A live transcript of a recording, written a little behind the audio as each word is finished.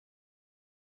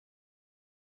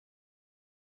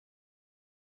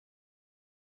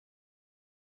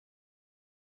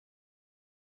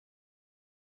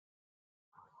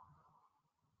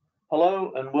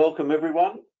Hello and welcome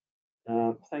everyone.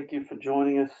 Thank you for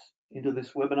joining us into this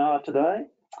webinar today.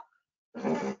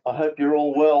 I hope you're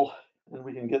all well and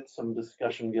we can get some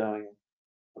discussion going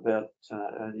about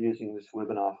using this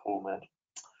webinar format.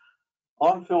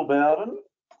 I'm Phil Bowden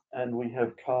and we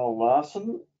have Carl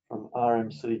Larsen from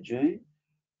RMCG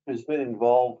who's been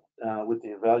involved with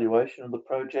the evaluation of the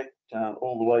project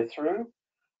all the way through.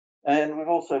 And we've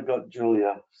also got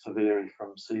Julia Severi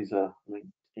from Cesar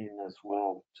in as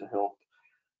well to help,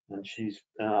 and she's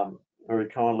very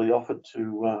kindly offered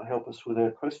to help us with our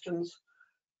questions.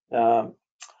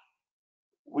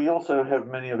 We also have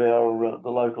many of our the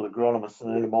local agronomists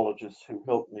and entomologists who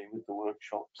helped me with the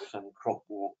workshops and crop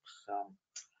walks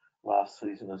last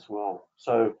season as well.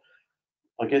 So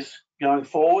I guess going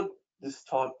forward, this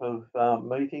type of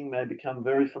meeting may become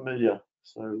very familiar.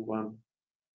 So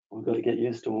we've got to get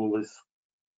used to all this.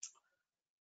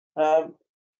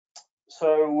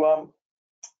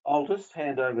 I'll just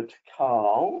hand over to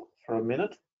Carl for a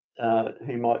minute.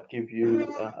 He might give you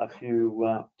a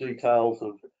few details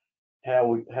of how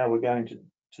we're going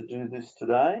to do this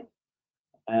today,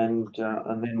 and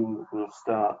then we'll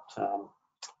start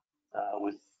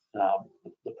with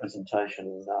the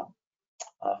presentation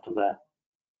after that.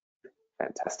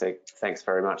 Fantastic. Thanks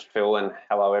very much, Phil, and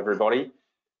hello everybody.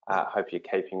 Hope you're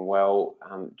keeping well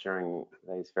during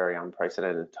these very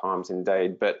unprecedented times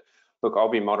indeed. But look, I'll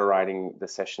be moderating the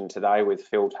session today with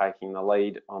Phil taking the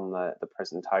lead on the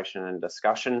presentation and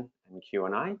discussion and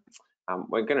Q&A.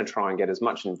 We're going to try and get as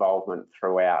much involvement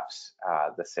throughout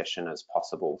the session as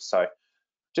possible. So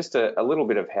just a little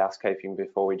bit of housekeeping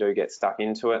before we do get stuck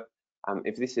into it.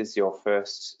 If this is your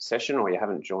first session or you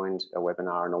haven't joined a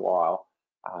webinar in a while,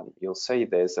 you'll see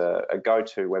there's a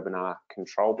GoToWebinar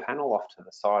control panel off to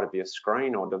the side of your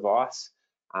screen or device.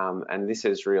 And this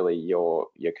is really your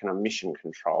kind of mission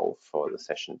control for the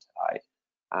session today.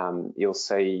 You'll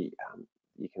see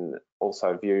you can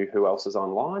also view who else is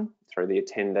online through the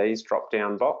attendees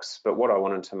drop-down box. But what I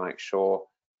wanted to make sure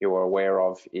you're aware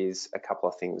of is a couple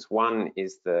of things. One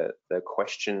is the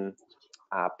question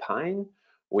pane,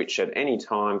 which at any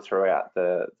time throughout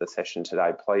the session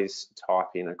today, please type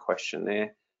in a question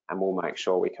there and we'll make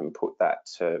sure we can put that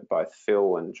to both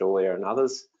Phil and Julia and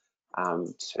others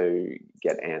to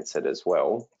get answered as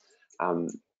well.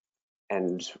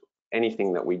 And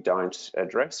anything that we don't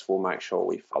address, we'll make sure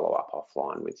we follow up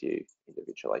offline with you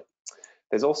individually.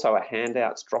 There's also a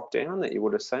handouts drop down that you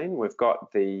would have seen. We've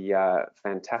got the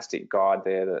fantastic guide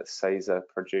there that Cesar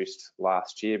produced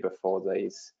last year before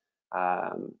these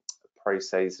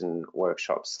pre-season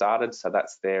workshops started. So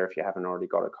that's there. If you haven't already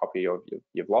got a copy or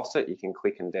you've lost it, you can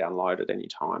click and download at any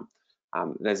time.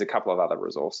 There's a couple of other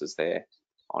resources there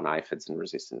on aphids and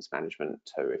resistance management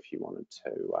too, if you wanted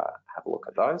to have a look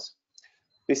at those.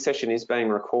 This session is being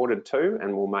recorded too,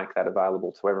 and we'll make that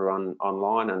available to everyone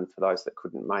online. And for those that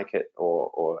couldn't make it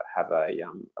or have a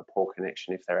poor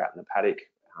connection if they're out in the paddock,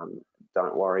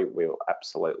 don't worry, we'll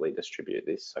absolutely distribute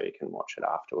this so you can watch it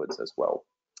afterwards as well.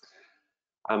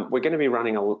 We're going to be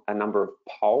running a number of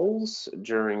polls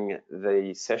during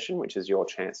the session, which is your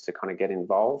chance to kind of get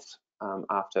involved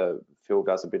after Phil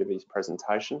does a bit of his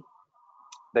presentation.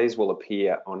 These will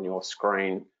appear on your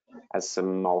screen as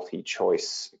some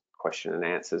multi-choice question and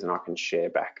answers, and I can share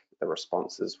back the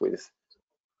responses with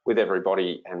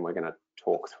everybody, and we're going to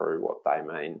talk through what they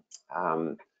mean.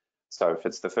 So if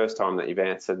it's the first time that you've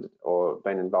answered or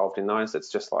been involved in those, it's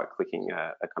just like clicking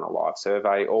a kind of live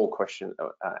survey. All question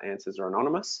answers are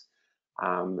anonymous,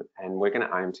 and we're going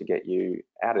to aim to get you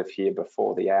out of here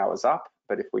before the hour's up.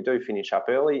 But if we do finish up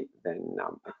early, then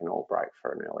we can all break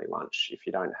for an early lunch if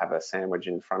you don't have a sandwich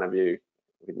in front of you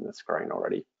within the screen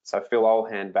already. So Phil, I'll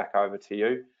hand back over to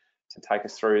you to take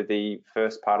us through the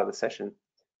first part of the session.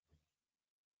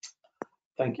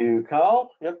 Thank you,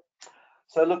 Carl. Yep.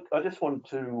 So look, I just wanted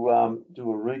to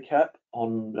do a recap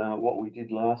on what we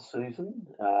did last season.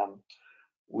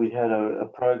 We had a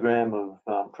program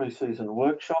of pre-season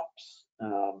workshops,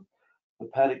 the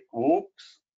paddock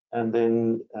walks, and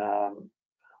then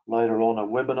later on a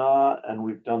webinar, and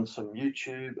we've done some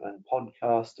YouTube and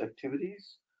podcast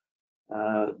activities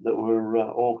that were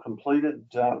all completed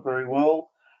very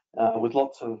well with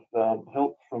lots of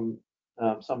help from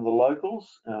some of the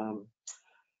locals.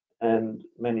 And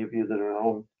many of you that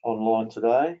are online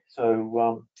today.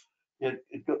 So it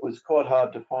was quite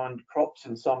hard to find crops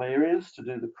in some areas to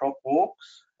do the crop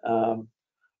walks.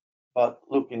 But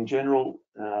look, in general,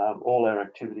 all our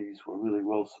activities were really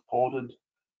well supported.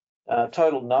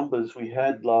 Total numbers we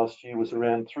had last year was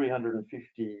around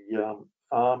 350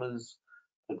 farmers,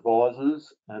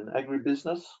 advisors and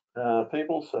agribusiness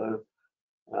people. So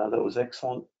that was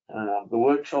excellent. The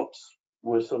workshops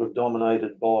were sort of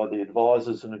dominated by the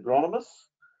advisors and agronomists,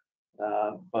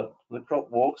 but the crop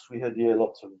walks, we had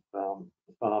lots of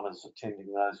farmers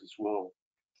attending those as well.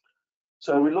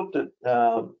 So we looked at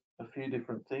a few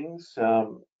different things,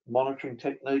 monitoring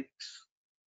techniques,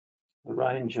 a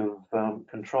range of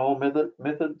control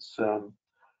methods,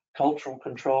 cultural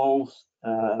controls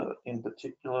in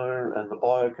particular, and the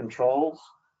biocontrols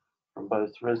from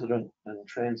both resident and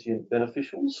transient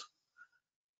beneficials.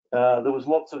 There was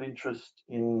lots of interest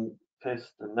in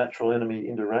pest and natural enemy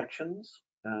interactions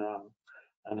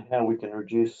and how we can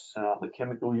reduce the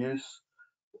chemical use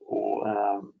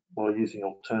or by using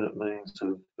alternate means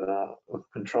of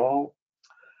control.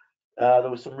 There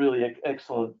were some really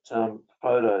excellent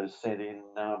photos sent in.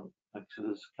 Actually,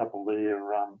 there's a couple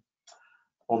there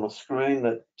on the screen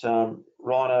that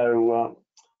Rhino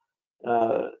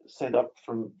sent up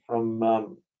from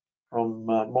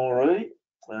Moree.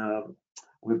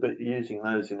 We've been using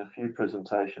those in a few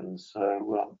presentations.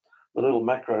 So the little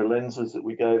macro lenses that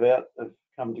we gave out have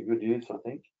come to good use, I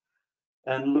think.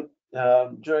 And look,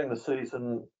 during the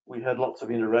season, we had lots of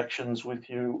interactions with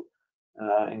you,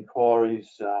 inquiries,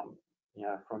 you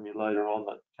know, from you later on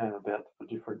that came about for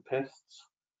different pests.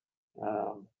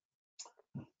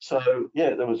 So yeah,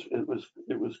 it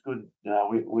was good.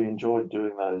 We enjoyed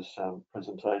doing those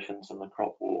presentations and the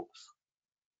crop walks.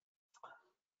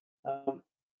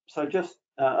 So just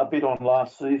a bit on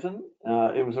last season.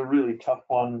 It was a really tough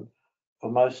one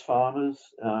for most farmers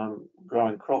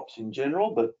growing crops in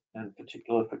general, but in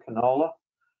particular for canola.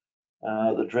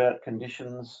 The drought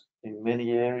conditions in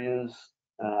many areas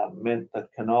meant that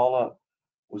canola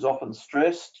was often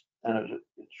stressed and it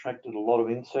attracted a lot of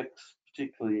insects,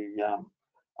 particularly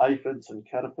aphids and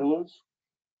caterpillars.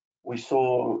 We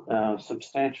saw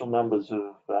substantial numbers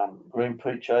of green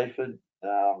peach aphid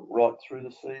right through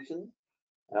the season,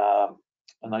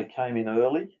 and they came in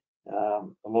early.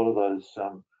 A lot of those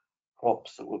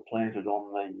crops that were planted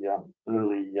on the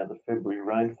early the February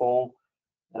rainfall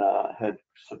had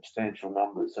substantial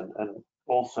numbers, and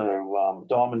also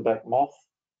diamondback moth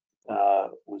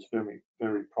was very,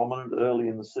 very prominent early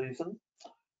in the season.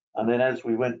 And then as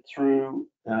we went through,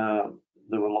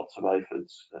 there were lots of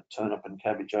aphids, turnip and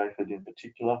cabbage aphid in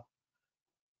particular.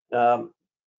 The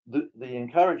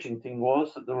encouraging thing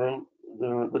was that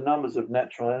the numbers of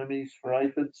natural enemies for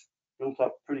aphids built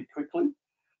up pretty quickly,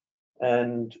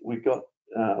 and we got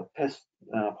pest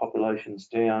populations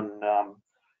down,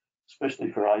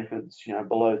 especially for aphids, you know,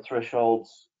 below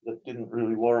thresholds that didn't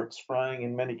really warrant spraying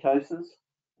in many cases.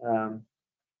 I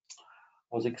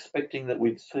was expecting that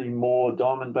we'd see more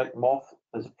diamondback moth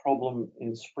as a problem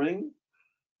in spring,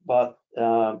 but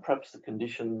perhaps the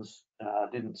conditions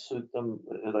didn't suit them.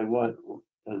 They weren't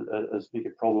as big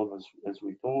a problem as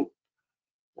we thought.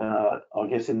 I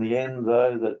guess in the end,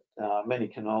 though, that many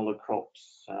canola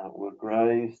crops were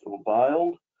grazed or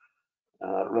baled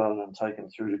rather than taken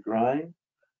through to grain.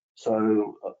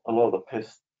 So a lot of the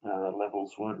pest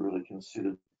levels weren't really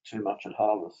considered too much at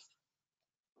harvest.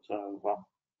 So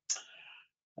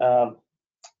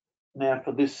now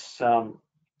for this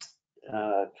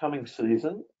coming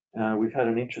season, we've had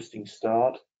an interesting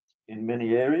start in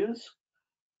many areas.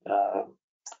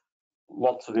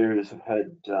 Lots of areas have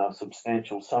had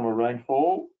substantial summer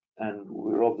rainfall, and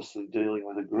we're obviously dealing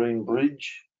with a green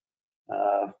bridge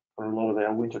for a lot of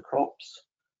our winter crops,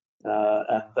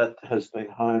 and that has been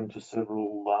home to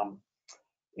several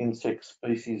insect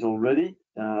species already.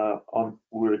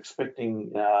 We're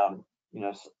expecting you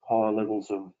know, higher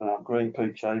levels of green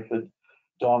peach aphid,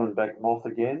 diamondback moth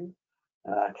again,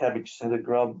 cabbage centre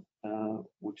grub,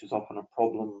 which is often a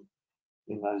problem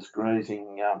in those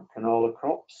grazing canola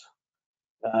crops.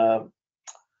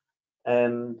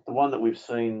 And the one that we've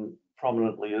seen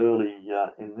prominently early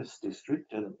in this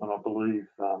district, and I believe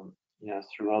you know,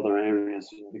 through other areas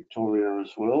in Victoria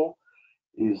as well,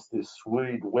 is this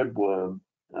weed webworm.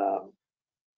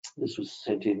 This was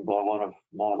sent in by one of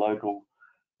my local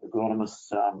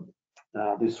agronomists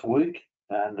this week,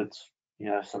 and it's, you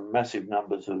know, some massive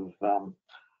numbers of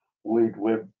weed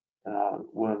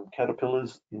webworm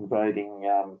caterpillars invading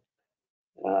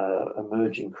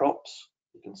emerging crops.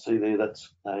 You can see there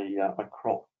that's a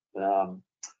crop from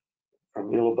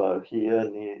Illabo here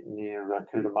near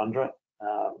Cootamundra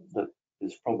that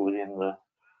is probably in the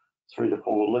 3 to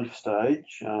 4 leaf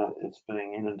stage. It's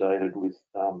being inundated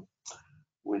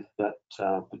with that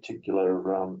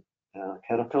particular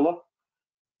caterpillar.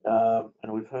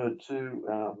 And we've heard too,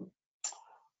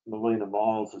 Melina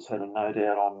Miles has had a note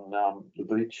out on the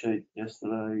beet sheet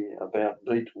yesterday about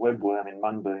beet webworm in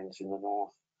mung beans in the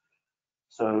north.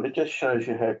 So it just shows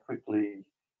you how quickly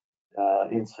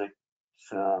insects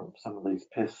some of these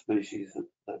pest species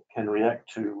that can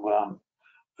react to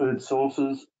food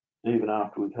sources even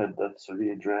after we've had that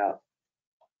severe drought.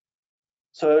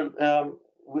 So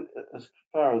as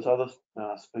far as other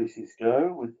species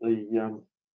go, with the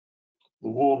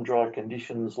warm, dry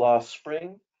conditions last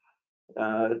spring,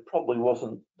 it probably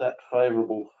wasn't that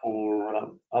favourable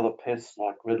for other pests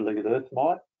like red-legged earth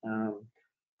mite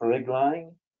for egg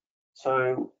laying.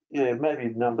 So yeah,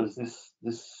 maybe numbers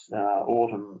this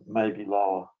autumn may be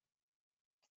lower.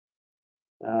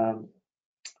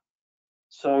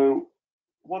 So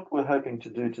what we're hoping to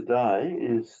do today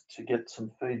is to get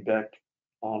some feedback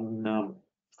on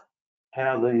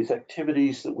how these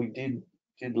activities that we did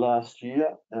last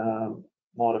year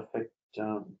might affect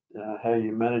how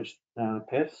you manage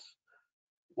pests,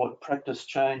 what practice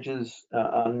changes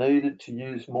are needed to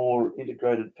use more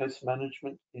integrated pest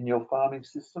management in your farming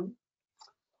system.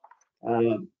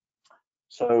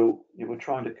 So we're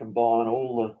trying to combine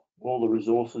all the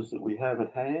resources that we have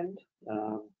at hand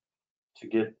to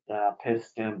get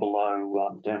pests down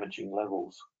below damaging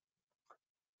levels.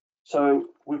 So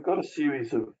we've got a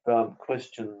series of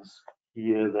questions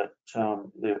here that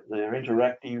they're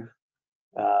interactive.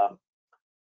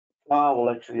 Carl will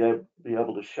actually be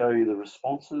able to show you the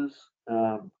responses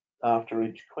after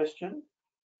each question,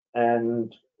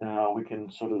 and we can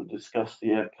sort of discuss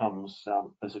the outcomes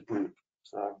as a group.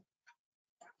 So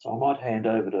I might hand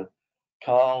over to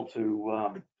Carl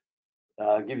to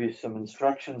give you some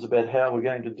instructions about how we're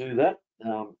going to do that.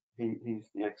 He's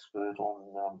the expert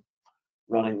on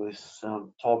running this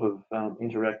type of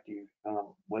interactive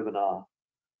webinar.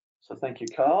 So thank you,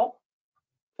 Carl.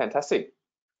 Fantastic.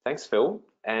 Thanks, Phil.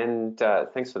 And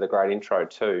thanks for the great intro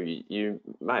too. You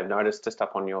may have noticed just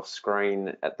up on your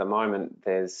screen at the moment,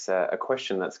 there's a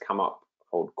question that's come up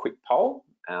called Quick Poll.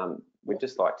 We'd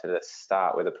just like to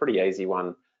start with a pretty easy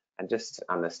one and just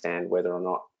understand whether or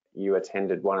not you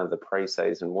attended one of the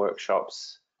pre-season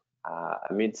workshops,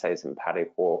 a mid-season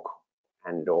paddock walk,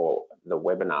 and or the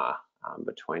webinar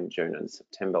between June and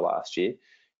September last year.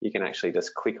 You can actually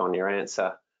just click on your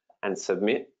answer and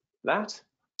submit that.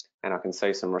 And I can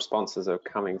see some responses are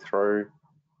coming through.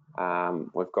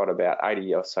 We've got about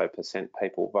 80% or so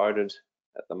people voted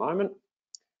at the moment.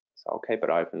 So I'll keep it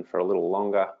open for a little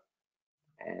longer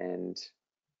and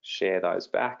share those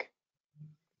back.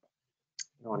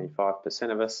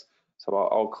 95% of us. So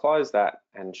I'll close that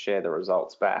and share the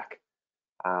results back.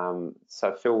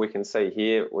 So Phil, we can see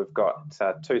here we've got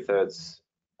 2/3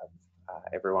 of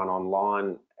everyone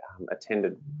online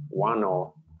attended one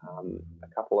or a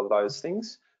couple of those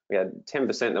things. We had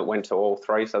 10% that went to all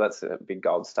three, so that's a big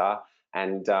gold star,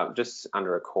 and just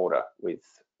under a quarter with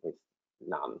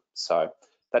none. So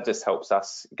that just helps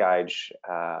us gauge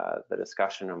the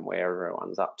discussion and where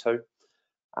everyone's up to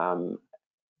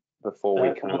before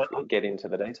we kind of get into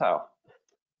the detail.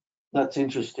 That's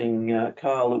interesting,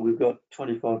 Carl, that we've got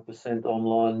 25%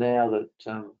 online now that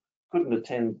couldn't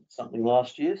attend something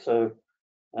last year. So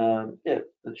yeah,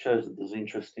 it shows that there's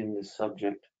interest in this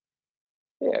subject.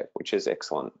 Yeah, which is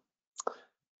excellent.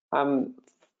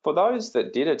 For those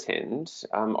that did attend,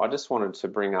 I just wanted to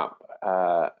bring up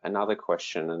another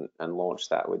question and launch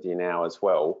that with you now as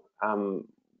well.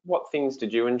 What things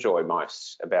did you enjoy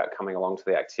most about coming along to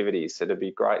the activities? So it'd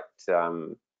be great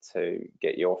to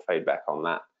get your feedback on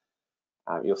that.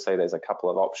 You'll see there's a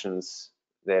couple of options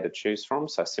there to choose from.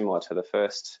 So similar to the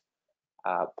first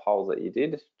poll that you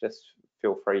did, just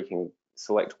feel free, you can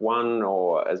select one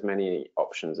or as many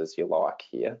options as you like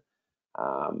here.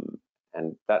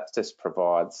 And that just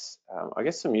provides, I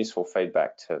guess, some useful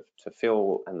feedback to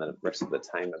Phil and the rest of the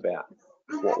team about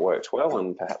what worked well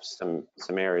and perhaps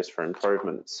some areas for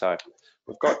improvement. So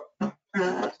we've got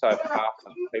just over half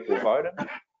of the people voted.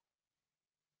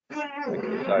 We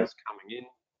keep those coming in.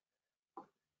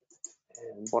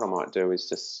 And what I might do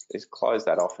is close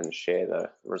that off and share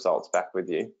the results back with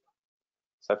you.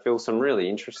 So Phil, some really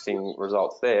interesting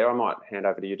results there. I might hand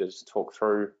over to you to just talk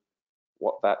through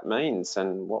what that means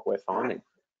and what we're finding.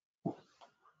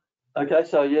 Okay,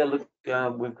 so yeah, look,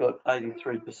 we've got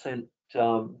 83%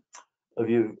 of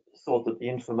you thought that the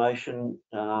information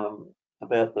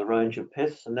about the range of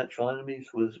pests and natural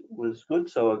enemies was good.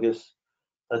 So I guess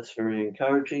that's very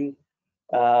encouraging.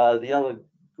 The other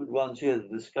good ones here, the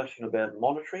discussion about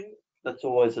monitoring, that's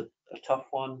always a tough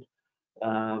one.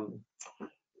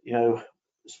 You know,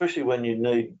 especially when you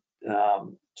need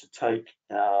to take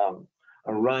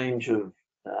a range of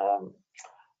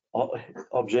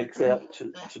objects out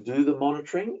to do the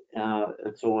monitoring,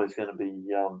 it's always going to be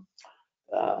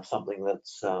something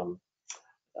that's you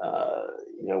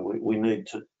know, we need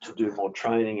to do more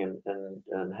training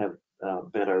and have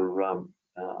better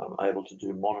able to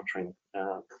do monitoring.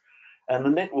 And the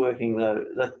networking, though,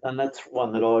 that's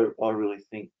one that I really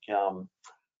think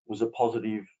was a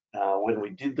positive when we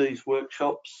did these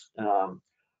workshops.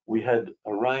 We had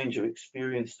a range of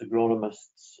experienced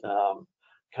agronomists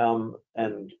come,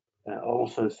 and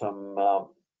also some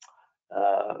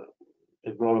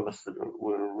agronomists that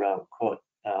were quite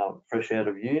fresh out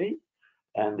of uni,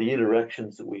 and the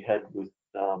interactions that we had with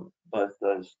both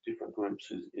those different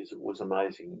groups was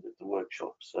amazing at the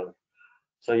workshop.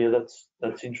 So yeah,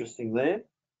 that's interesting there.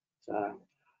 So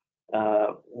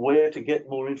where to get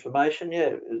more information?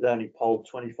 Yeah, it only polled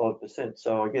 25%.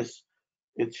 So I guess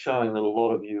it's showing that a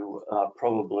lot of you are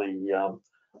probably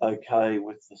okay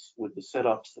with the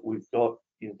setups that we've got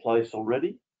in place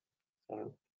already.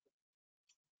 So,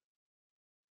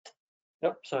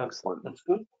 yep. So excellent. That's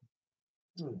good.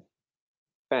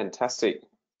 Fantastic.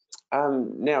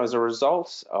 Now, as a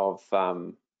result of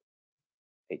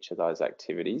each of those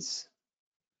activities,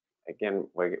 again,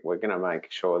 we're going to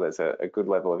make sure there's a good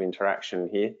level of interaction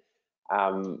here.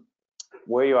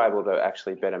 Were you able to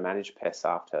actually better manage pests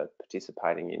after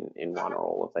participating in one or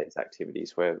all of these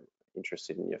activities? We're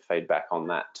interested in your feedback on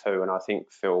that too. And I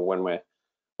think, Phil, when we're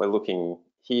looking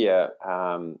here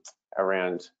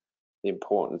around the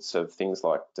importance of things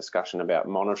like discussion about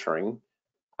monitoring,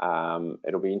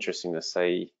 it'll be interesting to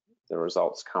see the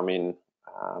results come in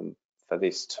for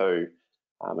this too.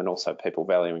 And also people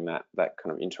valuing that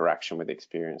kind of interaction with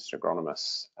experienced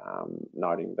agronomists,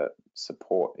 noting that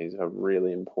support is a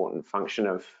really important function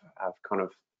of kind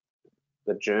of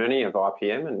the journey of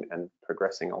IPM and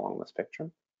progressing along the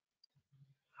spectrum.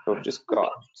 So we've just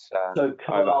got so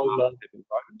Carl,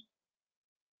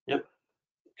 yep,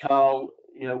 Carl,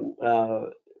 you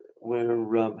know,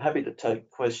 we're happy to take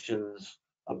questions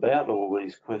about all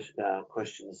these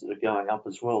questions that are going up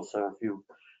as well. So if you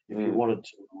wanted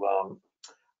to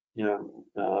you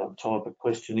know, type a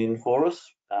question in for us,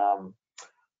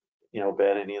 you know,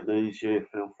 about any of these, yeah,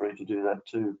 feel free to do that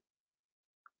too.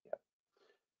 Yep.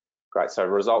 Great. So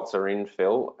results are in,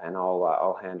 Phil, and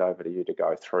I'll hand over to you to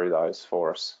go through those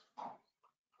for us.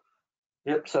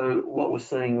 Yep. So what we're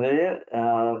seeing there,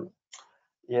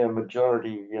 yeah,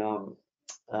 majority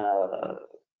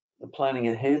the planning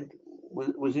ahead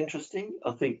was interesting.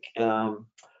 I think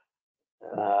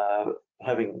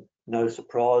having no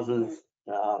surprises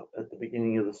at the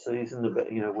beginning of the season,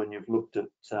 about, you know, when you've looked at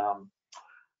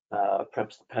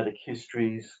perhaps the paddock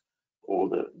histories or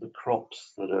the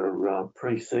crops that are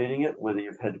preceding it, whether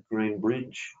you've had green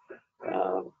bridge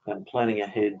and planning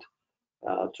ahead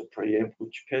to preempt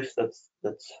which pest,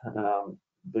 that's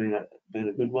been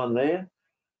a good one there.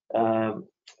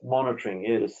 Monitoring,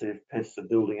 yeah, to see if pests are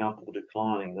building up or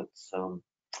declining. That's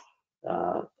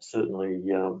certainly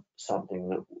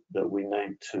something that we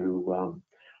need to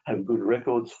have good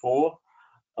records for.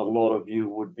 A lot of you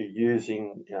would be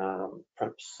using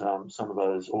perhaps some of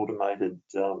those automated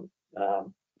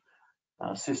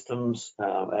systems,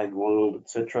 AgWorld,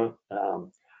 etc.,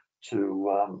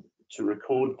 to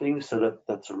record things. So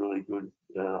that's a really good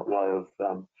way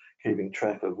of keeping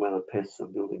track of whether pests are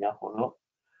building up or not,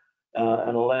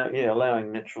 and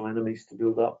allowing natural enemies to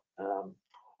build up.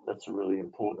 That's a really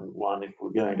important one if we're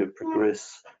going to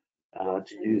progress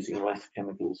to using less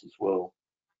chemicals as well.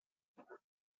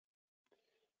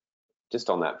 Just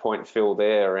on that point, Phil,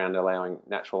 there around allowing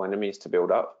natural enemies to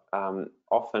build up,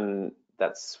 often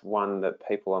that's one that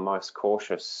people are most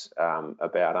cautious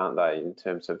about, aren't they, in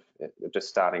terms of just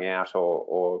starting out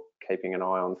or keeping an eye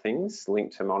on things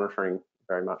linked to monitoring,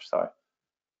 very much so.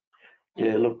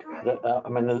 Yeah, look, I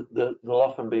mean, there'll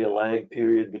often be a lag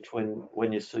period between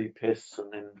when you see pests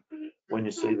and then when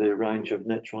you see the range of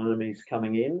natural enemies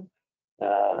coming in.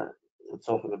 It's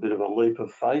often a bit of a leap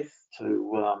of faith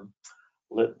to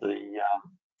let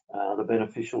the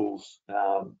beneficials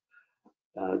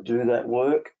do that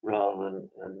work rather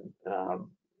than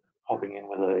hopping in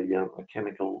with a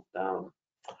chemical.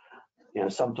 You know,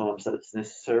 sometimes that's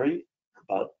necessary,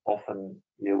 but often,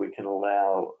 yeah, we can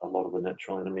allow a lot of the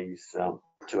natural enemies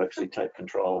to actually take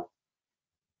control.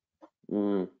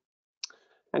 And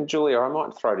Julia, I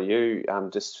might throw to you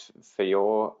just for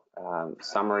your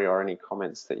summary or any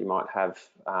comments that you might have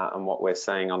on what we're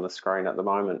seeing on the screen at the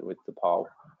moment with the poll.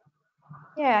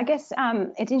 Yeah, I guess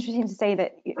it's interesting to see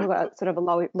that you've got sort of a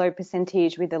low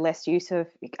percentage with the less use of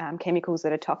chemicals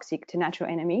that are toxic to natural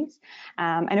enemies.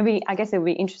 And I guess it'll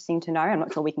be interesting to know, I'm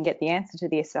not sure we can get the answer to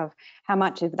this, of how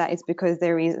much of that is because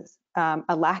there is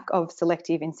a lack of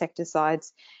selective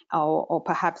insecticides, or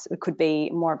perhaps it could be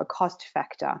more of a cost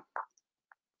factor.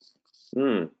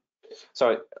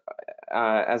 So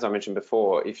as I mentioned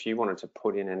before, if you wanted to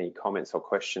put in any comments or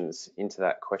questions into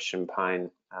that question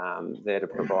pane there to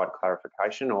provide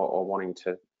clarification or wanting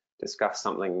to discuss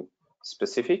something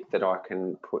specific that I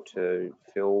can put to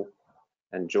Phil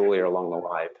and Julia along the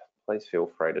way, please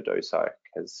feel free to do so,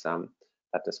 because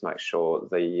that just makes sure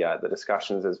the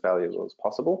discussion's as valuable as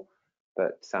possible.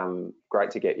 But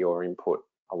great to get your input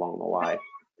along the way.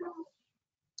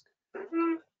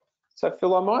 So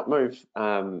Phil, I might move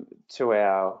to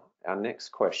our next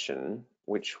question,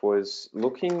 which was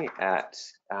looking at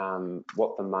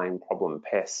what the main problem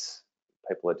pests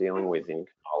people are dealing with in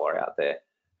canola out there.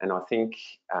 And I think,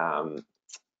 you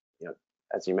know,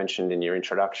 as you mentioned in your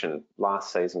introduction,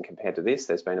 last season compared to this,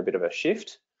 there's been a bit of a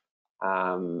shift.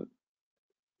 So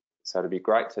it'd be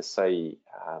great to see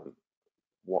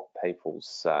what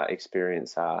people's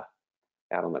experience are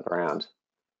out on the ground.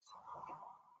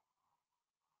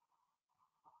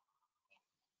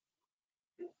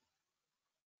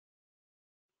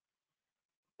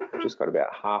 We've just got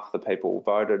about half the people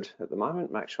voted at the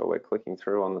moment. Make sure we're clicking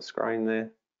through on the screen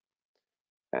there.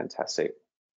 Fantastic.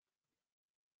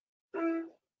 And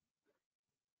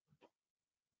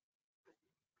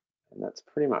that's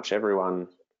pretty much everyone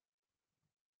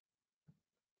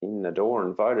in the door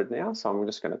and voted now. So I'm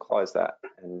just going to close that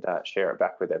and share it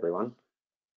back with everyone.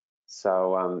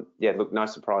 So yeah, look, no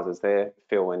surprises there,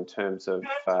 Phil, in terms of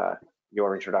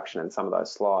your introduction and some of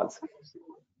those slides.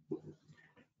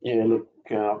 Yeah, look,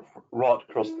 right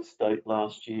across the state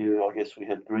last year, I guess we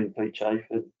had green peach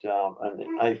aphid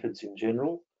and aphids in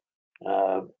general.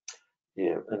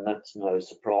 Yeah, and that's no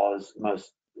surprise.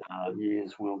 Most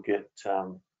years we'll get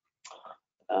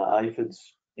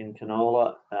aphids in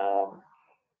canola.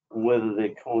 Whether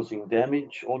they're causing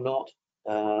damage or not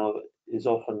is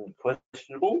often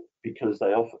questionable, because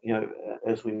they often, you know,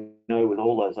 as we know with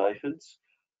all those aphids,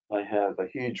 they have a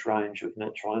huge range of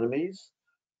natural enemies,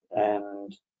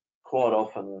 and quite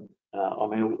often, I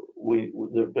mean,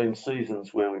 there have been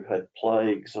seasons where we've had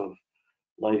plagues of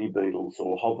lady beetles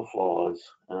or hoverflies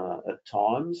at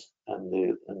times, and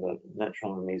the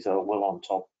natural enemies are well on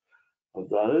top of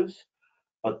those.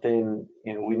 But then,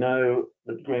 you know, we know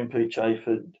that green peach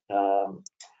aphid,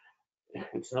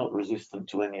 it's not resistant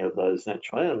to any of those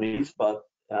natural enemies, but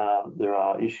there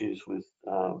are issues with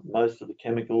most of the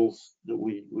chemicals that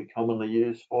we commonly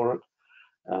use for it.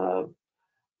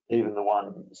 Even the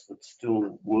ones that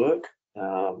still work,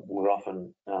 we're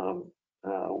often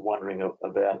wondering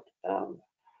about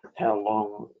how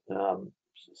long,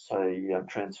 say,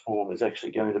 Transform is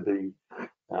actually going to be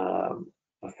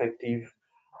effective.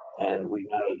 And we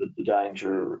know that the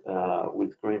danger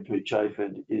with green peach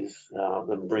aphid is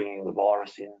them bringing the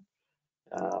virus in.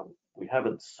 We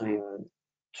haven't seen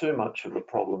too much of a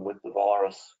problem with the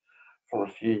virus for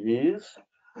a few years,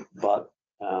 but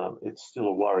it's still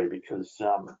a worry, because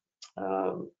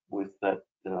with that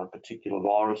particular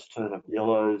virus, turnip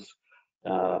yellows,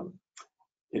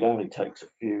 it only takes a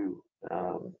few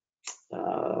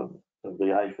of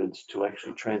the aphids to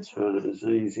actually transfer the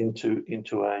disease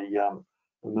into a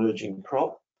emerging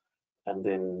crop, and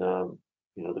then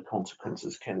you know, the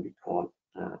consequences can be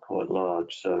quite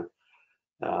large. So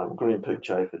green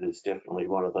peach aphid is definitely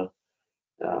one of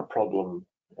the problem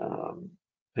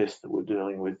pests that we're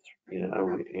dealing with, you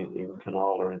know, in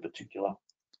canola in particular.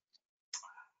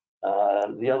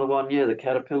 The other one, yeah, the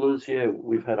caterpillars. Yeah,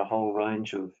 we've had a whole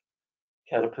range of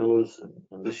caterpillars,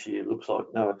 and this year looks like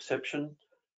no exception,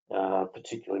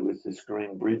 particularly with this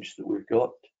green bridge that we've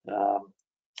got.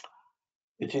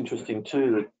 It's interesting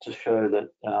too to show that,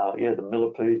 yeah, the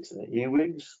millipedes and the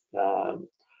earwigs,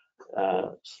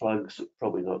 slugs,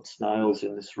 probably not snails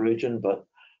in this region, but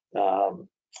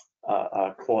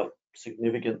are quite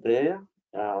significant there.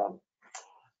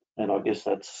 And I guess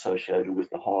that's associated with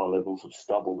the higher levels of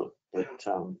stubble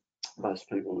that most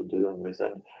people are dealing with.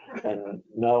 And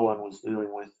no one was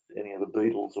dealing with any of the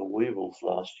beetles or weevils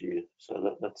last year.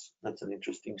 So that's an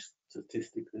interesting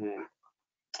statistic there.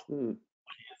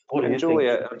 What do you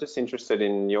Julia, think? I'm just interested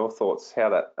in your thoughts, how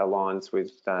that aligns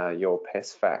with your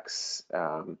PestFax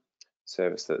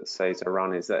service that Cesar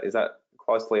run. Is that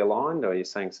closely aligned, or are you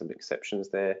seeing some exceptions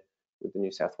there with the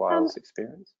New South Wales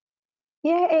experience?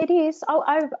 Yeah, it is.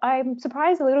 I'm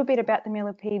surprised a little bit about the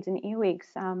millipedes and earwigs.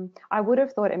 I would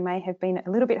have thought it may have been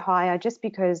a little bit higher, just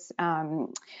because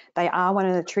they are one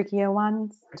of the trickier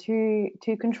ones to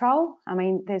control. I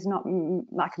mean, there's not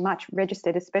like much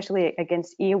registered, especially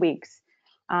against earwigs.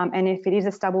 And if it is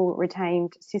a stubble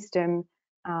retained system,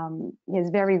 there's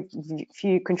very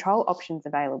few control options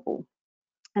available.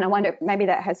 And I wonder, maybe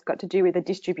that has got to do with the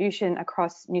distribution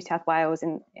across New South Wales,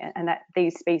 and that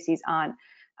these species aren't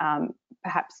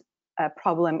perhaps a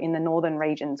problem in the northern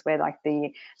regions where like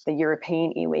the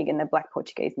European earwig and the black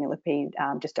Portuguese millipede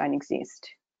just don't exist.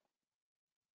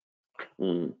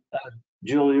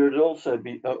 Julia, it'd also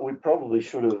be, we probably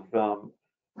should have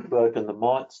broken the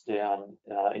mites down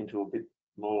into a bit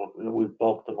more. We've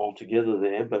bulked them all together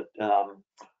there, but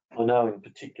I know in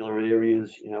particular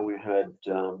areas, you know, we had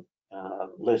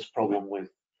less problem with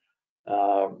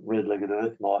red-legged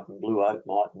earth mite and blue oak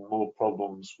mite, and more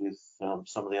problems with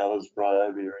some of the others,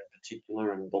 Bryovia in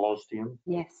particular and Velocidium.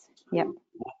 Yes. Yep.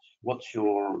 What's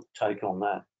your take on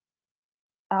that?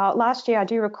 Last year, I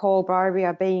do recall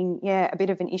Bryovia being, a bit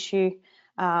of an issue,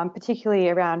 particularly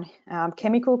around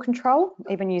chemical control,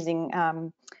 even using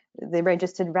the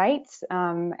registered rates.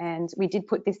 And we did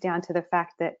put this down to the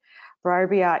fact that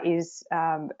Bryovia is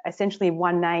essentially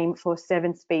one name for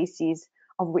 7 species,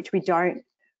 of which we don't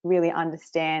really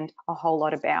understand a whole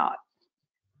lot about.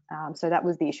 So that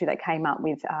was the issue that came up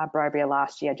with Bryovia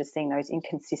last year, just seeing those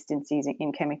inconsistencies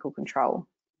in chemical control.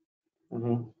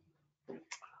 Mm-hmm.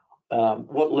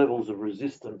 What levels of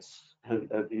resistance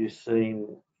have you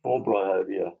seen for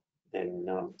Bryovia then,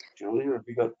 Julia? Have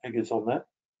you got figures on that?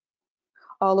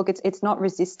 Oh, look, it's not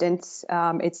resistance.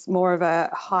 It's more of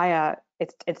a higher,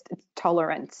 it's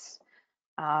tolerance.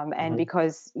 And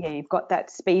because you've got that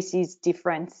species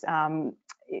difference,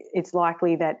 it's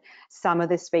likely that some of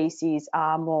the species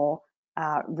are more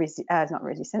not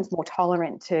resistant, more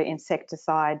tolerant to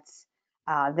insecticides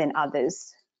than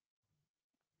others.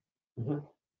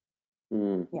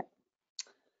 Yeah.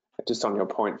 Just on your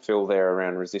point, Phil, there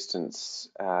around resistance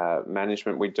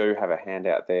management, we do have a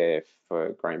handout there for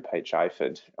green peach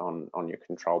aphid on your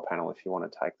control panel if you want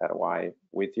to take that away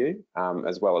with you,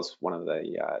 as well as one of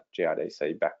the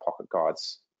GRDC back pocket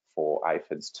guides for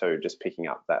aphids too, just picking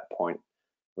up that point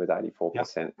with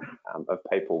 84% of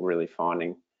people really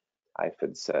finding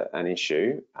aphids an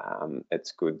issue.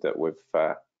 It's good that we've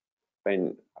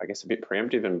been, I guess, a bit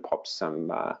preemptive and popped some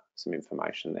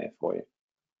information there for you.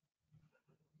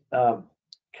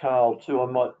 Carl, too, I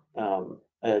might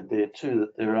add there too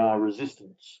that there are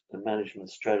resistance management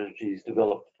strategies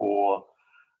developed for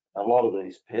a lot of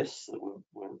these pests that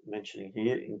we're mentioning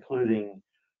here, including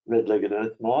red-legged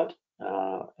earth mite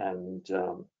and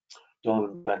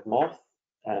diamondback moth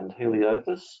and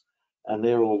Heliothus, and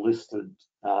they're all listed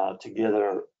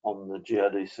together on the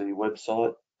GRDC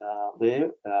website there.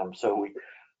 So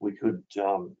we could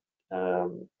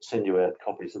send you out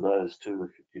copies of those too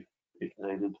if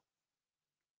needed.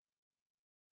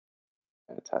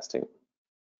 Fantastic.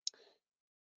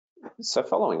 So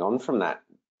following on from that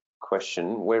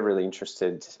question, we're really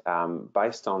interested,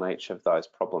 based on each of those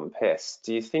problem pests,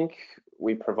 do you think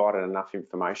we provided enough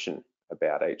information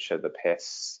about each of the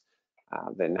pests,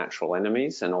 their natural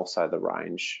enemies, and also the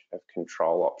range of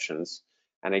control options?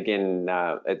 And again,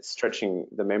 it's stretching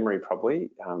the memory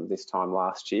probably this time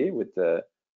last year with the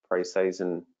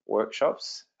pre-season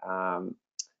workshops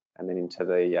and then into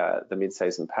the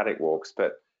mid-season paddock walks,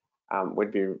 but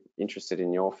we'd be interested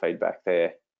in your feedback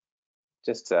there.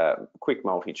 Just a quick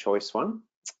multi-choice one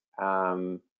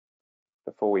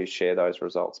before we share those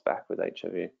results back with each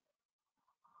of you.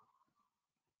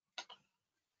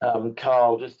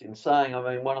 Carl, just in saying, I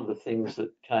mean, one of the things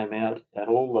that came out at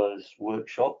all those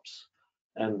workshops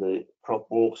and the crop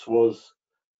walks was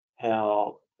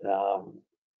how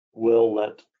well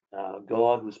that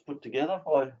guide was put together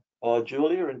by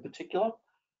Julia in particular.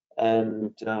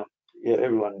 And yeah,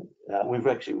 everyone, we've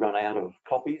actually run out of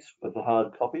copies of the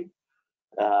hard copy,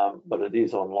 but it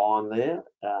is online there,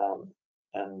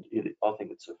 and I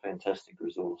think it's a fantastic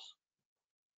resource.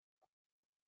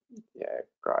 Yeah,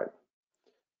 great.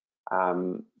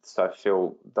 So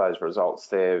Phil, those results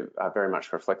there are very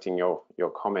much reflecting your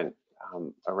comment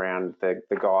around the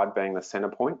guide being the centre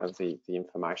point of the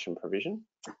information provision.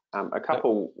 A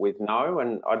couple with no,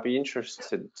 and I'd be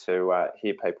interested to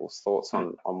hear people's thoughts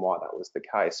on why that was the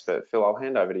case. But Phil, I'll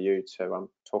hand over to you to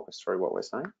talk us through what we're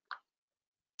saying.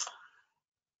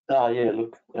 Yeah,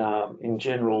 look, in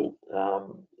general,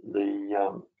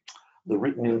 the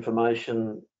written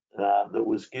information that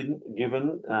was given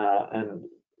and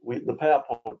the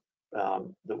PowerPoint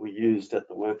that we used at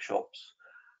the workshops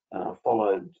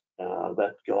followed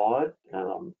that guide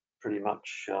pretty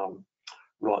much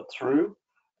right through,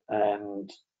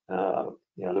 and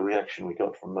you know, the reaction we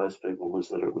got from most people was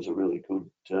that it was a really good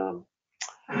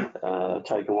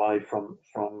takeaway from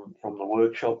the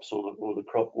workshops or the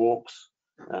crop walks.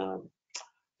 I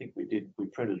think we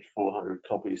printed 400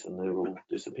 copies and they're all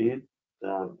disappeared.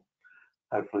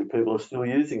 Hopefully people are still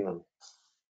using them.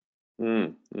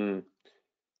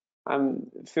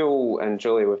 Phil and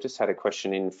Julia, we've just had a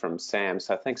question in from Sam,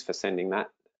 so thanks for sending that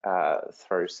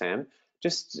through, Sam.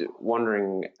 Just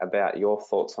wondering about your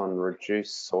thoughts on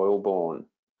reduced soil-borne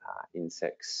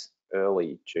insects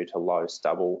early due to low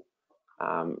stubble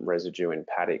residue in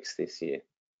paddocks this year.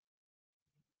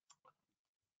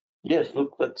 Yes,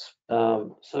 look, that's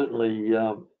certainly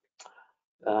a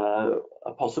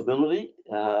possibility.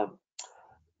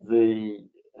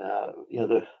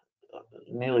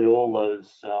 Nearly all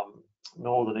those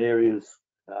northern areas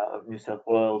of New South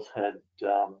Wales had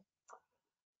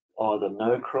either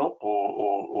no crop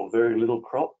or very little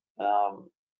crop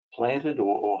planted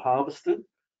or harvested.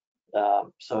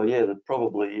 So yeah, there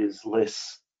probably is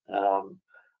less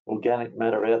organic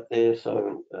matter out there.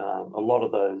 So a lot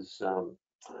of those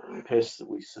pests that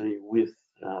we see with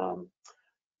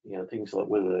things like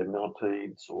whether they're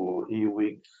millipedes or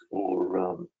earwigs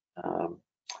or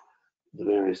the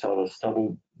various other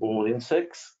stubble-borne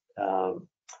insects,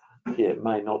 it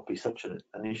may not be such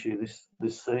an issue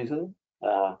this season.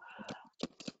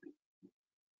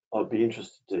 I'd be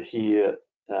interested to hear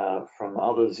from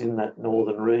others in that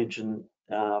northern region,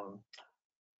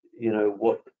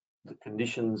 what the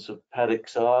conditions of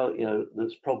paddocks are.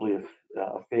 There's probably a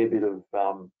fair bit of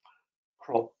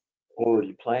crop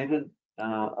already planted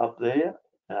up there,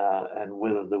 and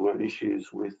whether there were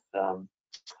issues with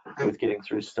getting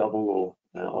through stubble,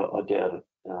 or I doubt it.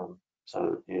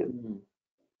 So yeah.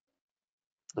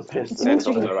 The pests. Sam's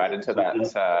also added to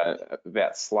that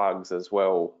about slugs as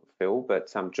well, Phil.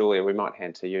 But Julia, we might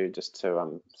hand to you just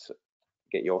to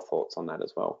get your thoughts on that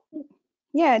as well.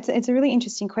 Yeah, it's a really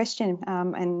interesting question,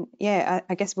 and yeah,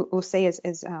 I guess we'll see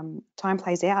as time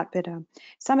plays out. But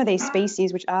some of these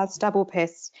species, which are stubble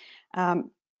pests,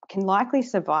 can likely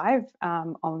survive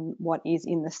on what is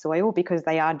in the soil because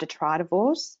they are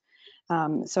detritivores.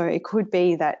 So it could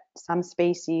be that some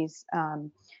species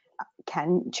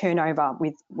can churn over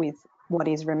with what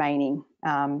is remaining,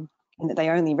 and that they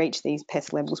only reach these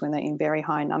pest levels when they're in very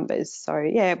high numbers. So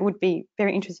yeah, it would be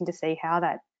very interesting to see how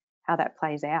that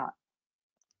plays out.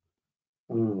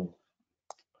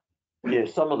 Yeah,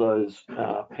 some of those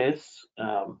pests,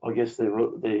 I guess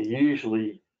they're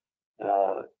usually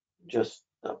just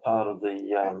a part of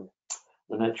the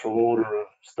natural order of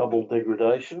stubble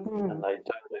degradation, and they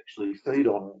don't actually feed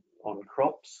on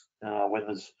crops when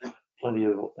there's plenty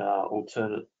of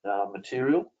alternate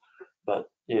material. But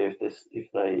yeah,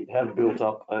 if they have built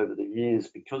up over the years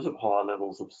because of high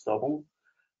levels of stubble,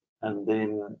 and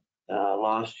then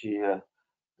last year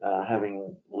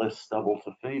having less stubble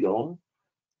to feed on,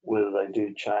 whether they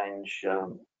do change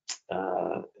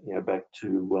back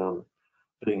to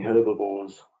being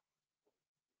herbivores.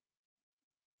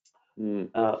 And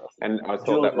I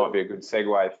thought that might be a good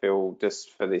segue, Phil,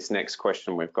 just for this next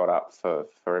question we've got up for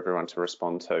everyone to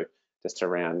respond to, just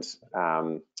around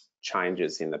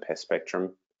changes in the pest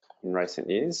spectrum in recent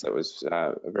years. It was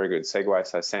a very good segue.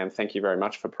 So Sam, thank you very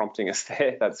much for prompting us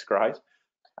there. That's great.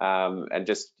 And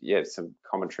just, yeah, some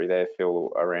commentary there,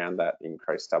 Phil, around that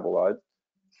increased stubble load.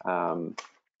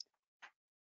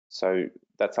 So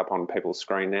that's up on people's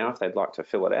screen now if they'd like to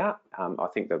fill it out. I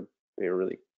think there'll be a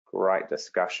really great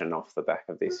discussion off the back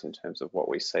of this in terms of what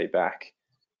we see back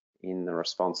in the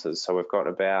responses. So we've got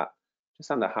about just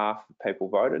under half of people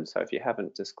voted. So if you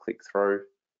haven't, just click through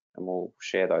and we'll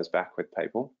share those back with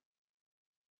people.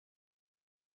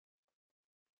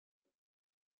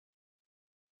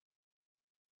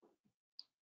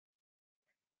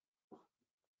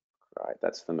 Great,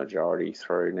 that's the majority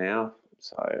through now.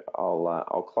 So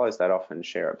I'll close that off and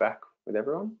share it back with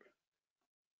everyone.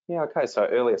 Yeah, okay, so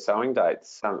earlier sowing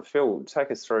dates. Phil,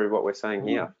 take us through what we're seeing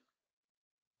here.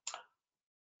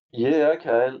 Yeah,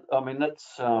 okay. I mean,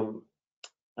 that's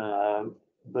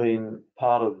been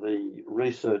part of the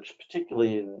research,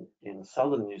 particularly in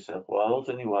southern New South Wales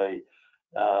anyway,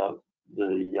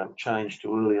 the change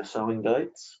to earlier sowing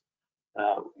dates.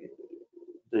 And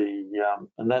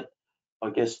that, I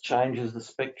guess, changes the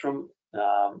spectrum.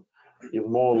 You're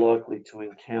more likely to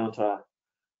encounter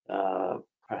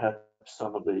perhaps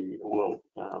some of the,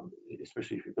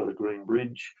 especially if you've got a green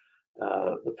bridge,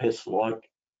 the pests like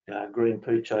green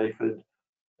peach aphid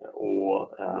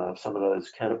or some of those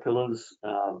caterpillars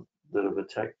that have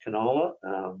attacked canola,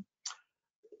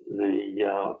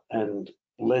 and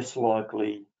less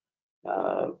likely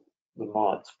the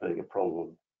mites being a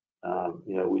problem.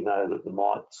 We know that the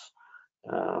mites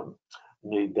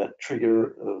need that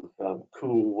trigger of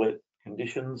cool, wet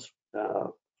conditions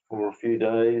for a few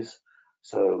days.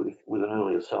 So with an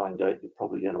earlier sowing date, you're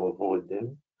probably going to avoid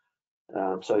them.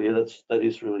 So yeah, that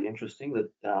is really interesting that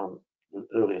the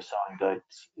earlier sowing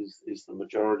dates is the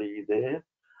majority there.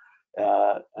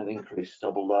 And increased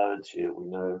stubble loads, yeah, we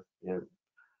know,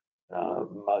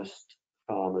 most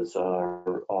farmers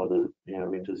are either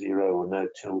into zero or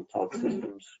no-till type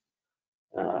systems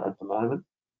at the moment.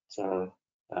 So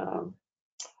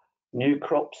new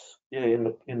crops,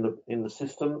 in the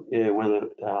system, whether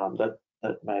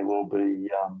that may well be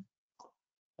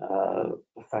a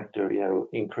factor,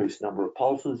 increased number of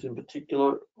pulses in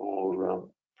particular, or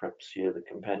perhaps the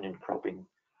companion cropping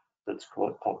that's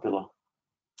quite popular.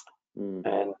 And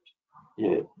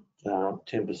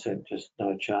 10% just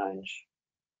no change.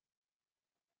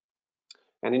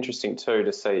 And interesting too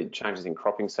to see changes in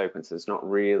cropping sequences not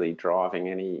really driving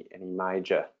any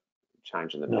major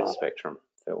change in the pest spectrum,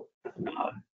 Phil.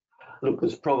 No. Look,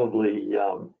 there's probably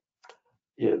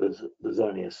there's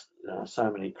only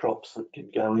so many crops that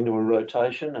can go into a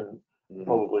rotation, and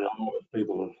probably a lot of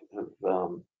people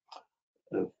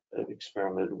have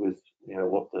experimented with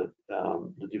what the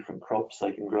different crops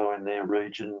they can grow in their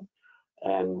region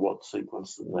and what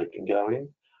sequence that they can go in.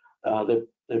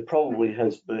 There probably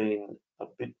has been a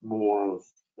bit more of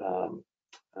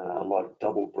like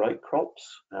double break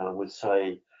crops with,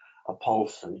 say, a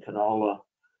pulse and canola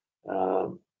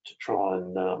to try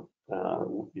and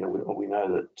we know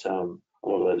that a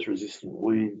lot of those resistant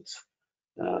weeds,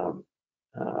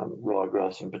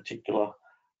 ryegrass in particular,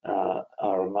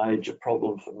 are a major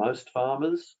problem for most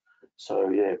farmers.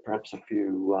 So perhaps a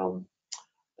few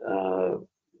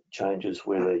changes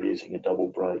where they're using a double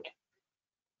break.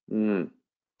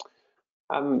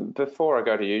 Before I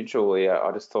go to you, Julia,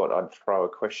 I just thought I'd throw a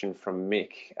question from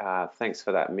Mick. Thanks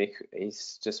for that, Mick.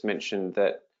 He's just mentioned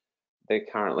that they're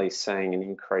currently seeing an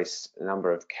increased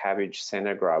number of cabbage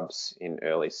centre grubs in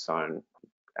early sown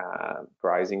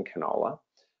grazing canola.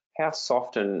 How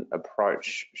soft an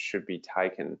approach should be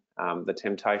taken? The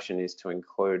temptation is to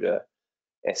include a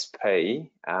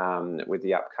SP with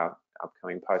the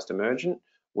upcoming post-emergent.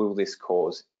 Will this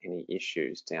cause any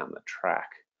issues down the track?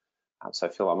 So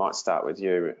Phil, I might start with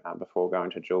you before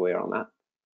going to Julia on that.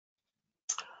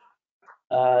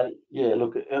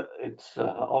 Look, it's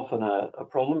often a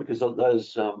problem because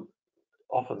those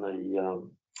often the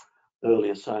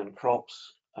earlier sown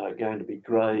crops are going to be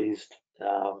grazed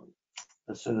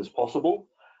as soon as possible.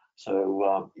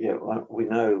 So we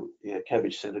know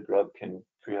cabbage centre grub can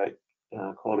create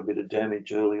quite a bit of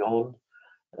damage early on,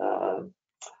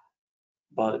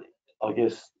 but I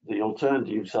guess the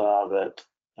alternatives are that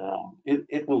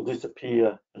it will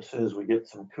disappear as soon as we get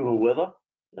some cool weather.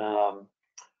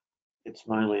 It's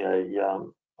mainly a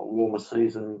warmer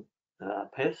season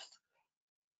pest,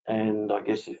 and I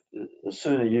guess if the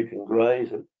sooner you can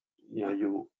graze it,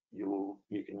 you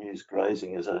can use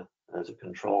grazing as a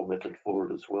control method for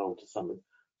it as well to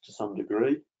some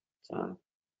degree. So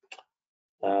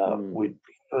we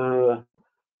prefer,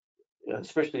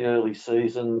 especially early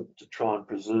season, to try and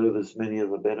preserve as many of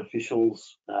the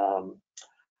beneficials,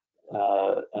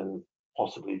 and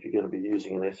possibly if you're going to be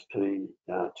using an SP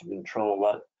to control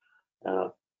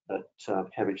that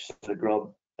cabbage centre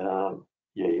grub,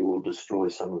 you will destroy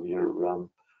some of your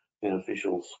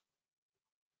beneficials.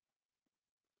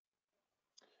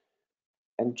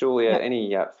 And Julia,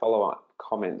 any follow-up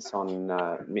comments on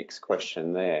Mick's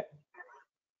question there?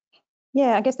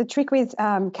 Yeah, I guess the trick with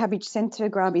cabbage centre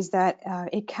grub is that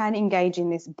it can engage in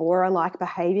this borer-like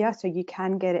behaviour, so you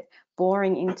can get it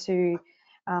boring into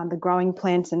the growing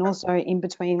plants and also in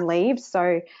between leaves.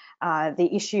 So the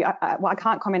issue, I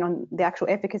can't comment on the actual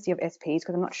efficacy of SPs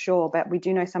because I'm not sure, but we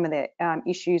do know some of the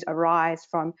issues arise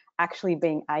from actually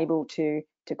being able to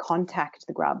contact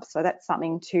the grub. So that's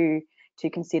something to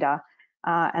consider.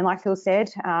 And like Phil said,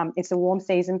 it's a warm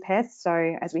season pest, so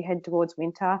as we head towards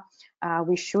winter,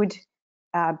 we should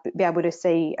be able to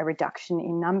see a reduction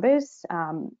in numbers.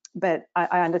 But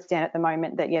I understand at the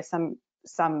moment that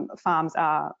some farms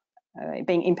are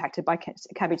being impacted by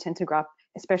cabbage centre grub,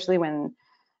 especially when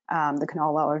the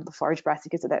canola or the forage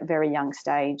brassica is at that very young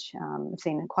stage. I've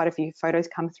seen quite a few photos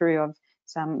come through of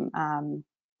some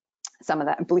of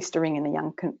that blistering in the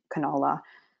young canola.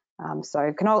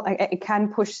 So canola, it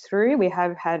can push through. We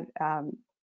have had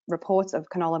reports of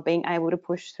canola being able to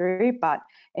push through, but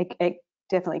it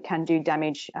definitely can do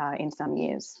damage in some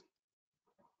years.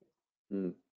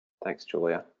 Thanks,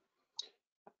 Julia.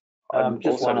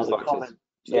 Just one other comment.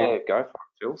 Yeah, go for it,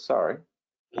 Phil. Sorry.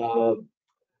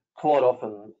 Quite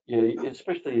often,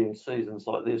 especially in seasons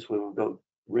like this where we've got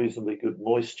reasonably good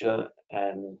moisture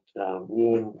and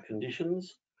warm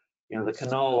conditions, the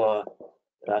canola,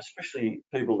 especially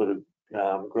people that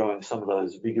are growing some of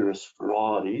those vigorous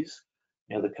varieties,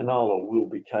 the canola will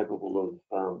be capable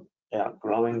of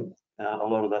outgrowing a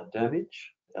lot of that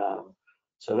damage.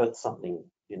 So that's something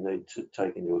you need to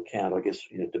take into account. I guess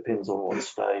it depends on what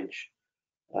stage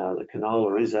the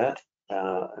canola is at.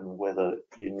 and whether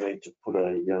you need to put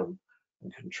a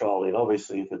control in.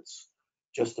 Obviously, if it's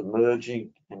just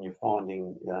emerging and you're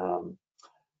finding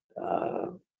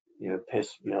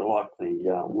pests, like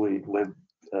the weed web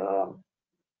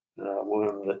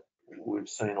worm that we've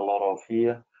seen a lot of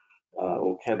here,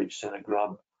 or cabbage centre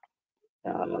grub,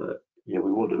 we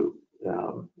want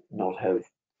to not have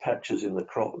patches in the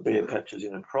crop, bare patches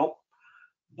in a crop,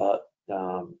 but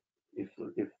if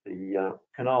the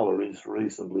canola is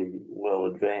reasonably well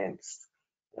advanced,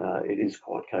 it is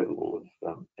quite capable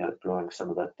of outgrowing some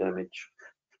of that damage.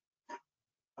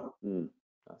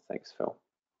 Thanks, Phil.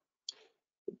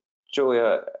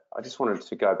 Julia, I just wanted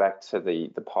to go back to the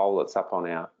poll that's up on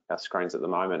our screens at the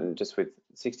moment, and just with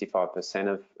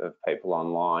 65% of people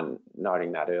online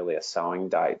noting that earlier sowing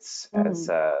dates as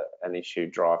an issue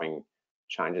driving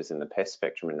changes in the pest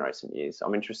spectrum in recent years.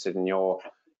 I'm interested in your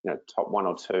top one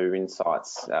or two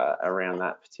insights around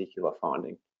that particular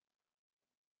finding.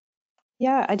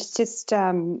 Yeah, it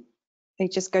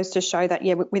just goes to show that,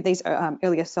 with these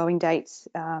earlier sowing dates,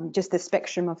 just the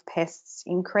spectrum of pests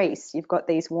increase. You've got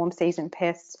these warm season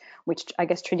pests, which I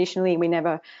guess traditionally we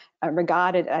never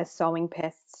regarded as sowing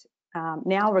pests,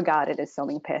 now regarded as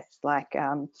sowing pests, like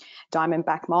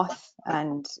diamondback moth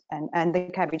and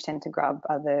the cabbage centre grub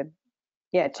are the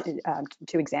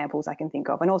two examples I can think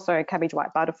of, and also cabbage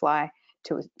white butterfly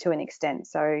to an extent.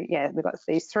 So we've got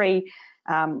these three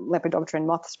lepidopteran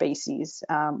moth species,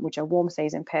 which are warm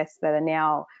season pests that are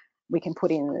now we can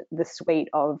put in the suite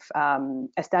of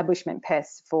establishment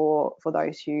pests for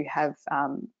those who have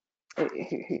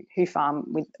who farm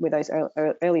with those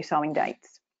early sowing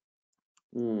dates.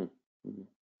 All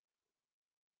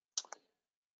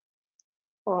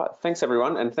right, thanks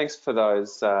everyone, and thanks for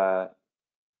those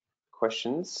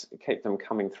questions. Keep them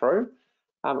coming through.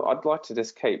 I'd like to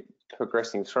just keep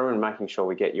progressing through and making sure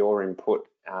we get your input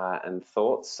and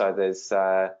thoughts. So there's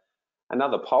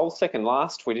another poll, second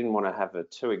last. We didn't want to have a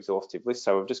too exhaustive list,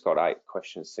 so we've just got 8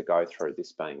 questions to go through,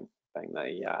 this being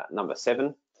the number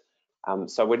 7.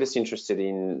 So we're just interested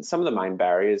in some of the main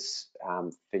barriers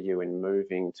for you in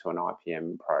moving to an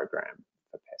IPM program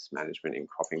for pest management in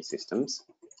cropping systems.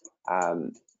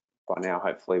 By now,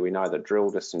 hopefully, we know the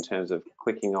drill just in terms of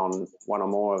clicking on one or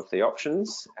more of the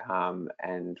options,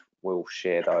 and we'll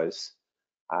share those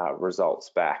results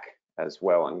back as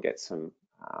well and get some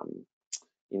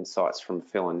insights from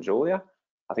Phil and Julia.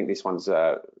 I think this one's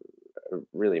a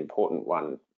really important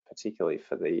one, particularly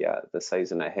for the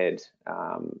season ahead,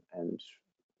 and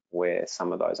where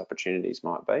some of those opportunities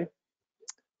might be.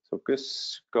 So we've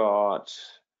just got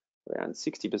around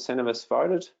 60% of us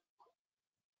voted.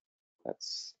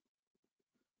 That's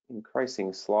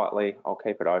increasing slightly. I'll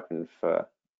keep it open for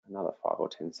another 5 or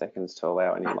 10 seconds to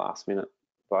allow any last minute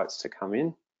votes to come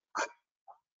in.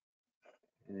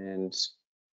 And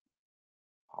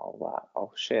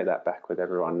I'll share that back with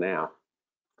everyone now.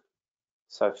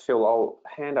 So Phil, I'll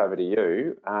hand over to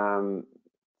you.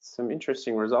 Some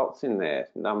interesting results in there.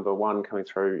 Number 1 coming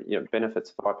through,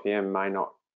 benefits of IPM may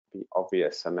not be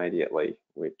obvious immediately,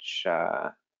 which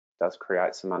does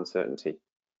create some uncertainty.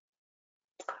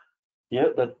 Yeah,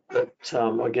 that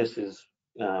I guess is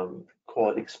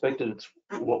quite expected. It's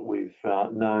what we've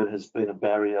known has been a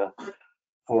barrier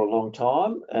for a long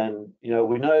time, and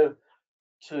we know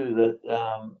too that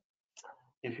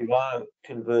if you are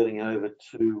converting over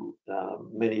to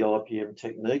many IPM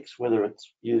techniques, whether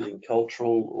it's using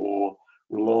cultural or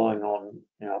relying on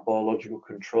biological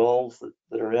controls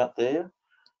that are out there,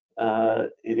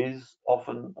 it is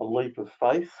often a leap of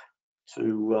faith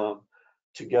to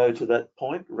go to that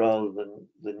point rather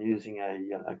than using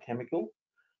a chemical,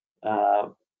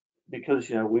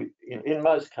 because in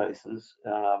most cases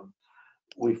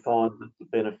we find that the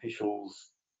beneficials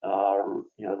are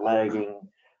lagging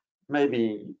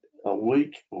maybe a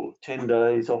week or 10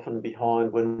 days often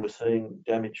behind when we're seeing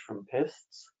damage from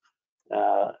pests,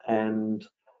 and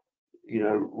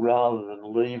rather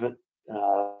than leave it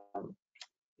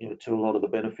to a lot of the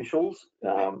beneficials,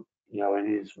 it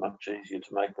is much easier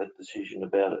to make that decision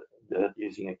about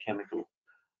using a chemical.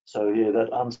 So that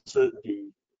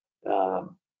uncertainty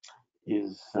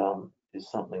is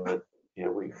something that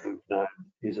we've known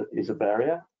is a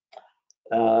barrier.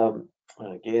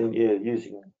 Again,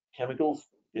 using chemicals,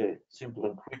 simple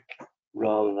and quick,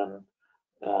 rather than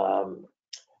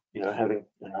having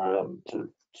to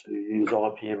use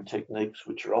IPM techniques,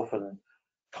 which are often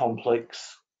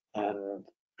complex and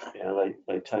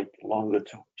they take longer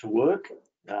to work.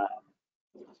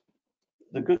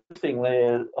 The good thing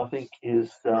there, I think,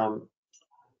 is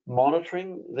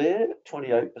monitoring there,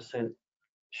 28%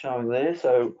 showing there.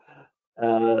 So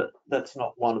That's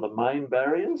not one of the main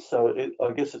barriers. So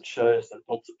I guess it shows that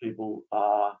lots of people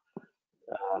are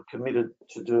committed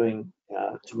to doing,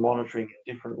 to monitoring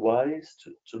in different ways,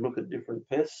 to look at different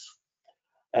pests.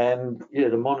 And yeah,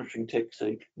 the monitoring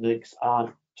techniques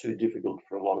aren't too difficult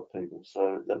for a lot of people.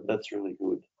 So that's really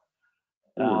good.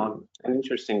 And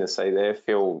interesting to see there,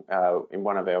 Phil, in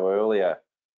one of our earlier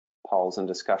polls and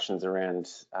discussions around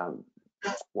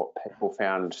what people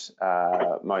found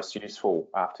most useful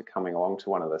after coming along to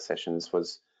one of the sessions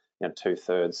was,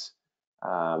 2/3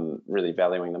 really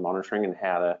valuing the monitoring and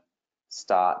how to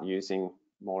start using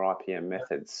more IPM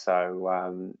methods.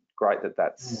 So great that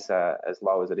that's as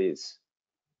low as it is.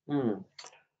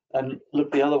 And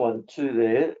look, the other one too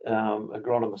there,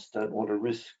 agronomists don't want to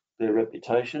risk their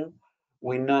reputation.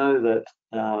 We know that,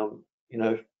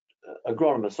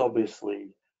 agronomists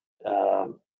obviously, are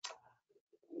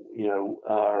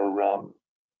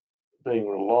being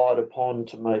relied upon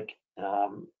to make,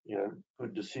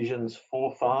 good decisions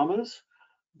for farmers.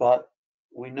 But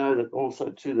we know that also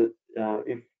too that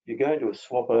if you're going to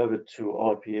swap over to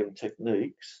IPM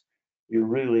techniques, you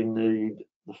really need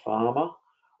the farmer,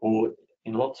 or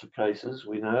in lots of cases,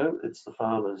 we know it's the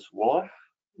farmer's wife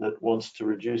that wants to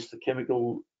reduce the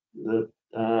chemical that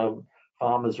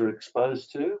farmers are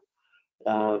exposed to.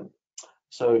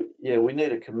 So yeah, we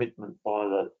need a commitment by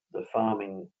the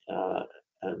farming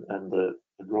and the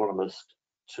agronomist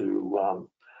to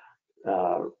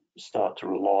start to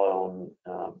rely on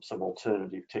some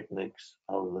alternative techniques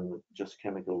other than just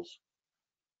chemicals.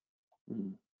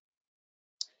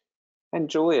 And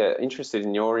Julia, interested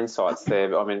in your insights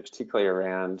there. I mean, particularly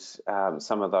around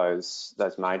some of those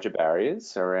major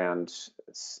barriers around,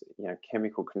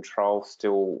 chemical control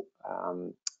still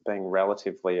being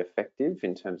relatively effective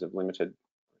in terms of limited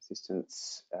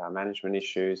resistance management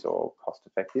issues or cost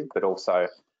effective, but also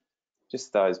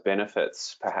just those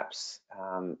benefits. Perhaps,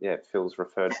 Phil's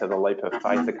referred to the leap of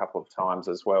faith a couple of times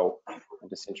as well. I'm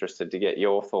just interested to get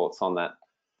your thoughts on that.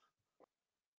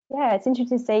 Yeah, it's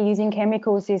interesting to see using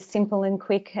chemicals is simple and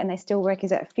quick, and they still work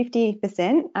is at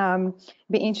 50%. It'd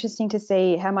be interesting to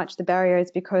see how much the barrier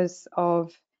is because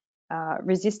of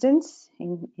resistance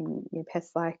in your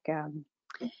pests like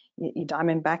your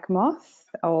diamondback moth,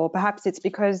 or perhaps it's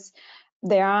because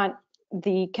there aren't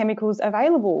the chemicals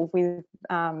available with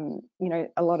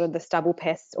a lot of the stubble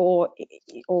pests or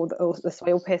the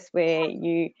soil pests where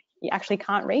you actually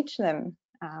can't reach them.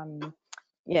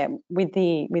 With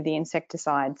the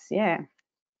insecticides,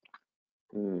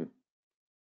 And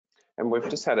we've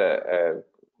just had a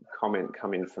comment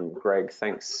come in from Greg.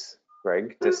 Thanks,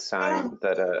 Greg, just saying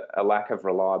that a lack of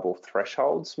reliable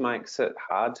thresholds makes it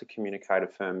hard to communicate a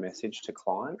firm message to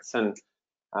clients. And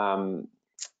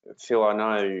Phil, I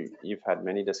know you've had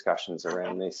many discussions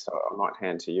around this, so I might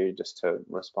hand to you just to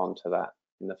respond to that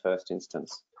in the first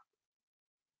instance.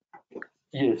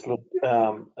 Yes, look,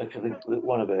 actually,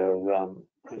 one of our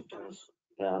questions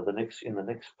in the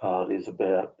next part is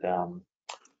about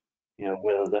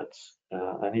whether that's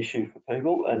an issue for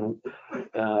people. And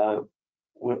I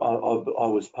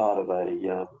was part of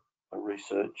a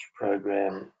research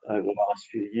program over the last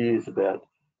few years about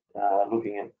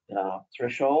looking at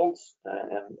thresholds,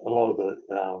 and a lot of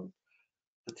the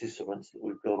participants that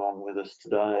we've got on with us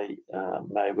today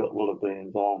will have been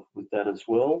involved with that as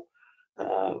well.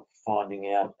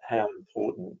 Finding out how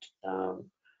important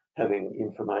having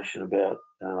information about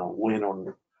when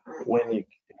you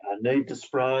need to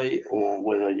spray, or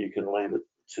whether you can leave it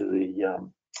to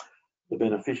the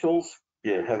beneficials.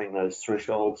 Yeah, having those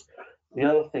thresholds. The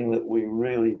other thing that we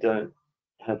really don't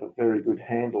have a very good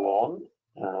handle on,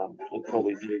 it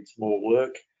probably needs more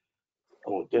work,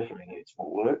 or definitely needs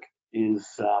more work, is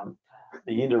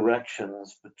the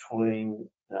interactions between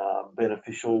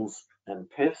beneficials and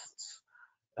pests.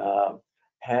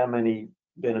 How many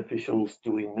beneficials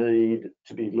do we need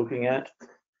to be looking at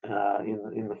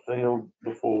in the field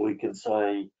before we can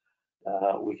say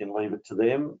we can leave it to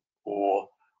them, or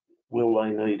will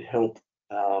they need help?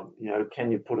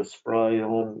 Can you put a spray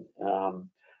on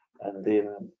and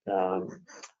then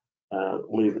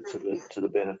leave it to the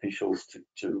beneficials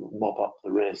to mop up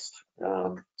the rest?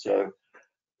 So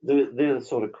they're the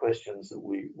sort of questions that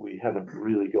we haven't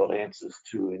really got answers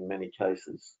to in many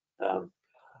cases.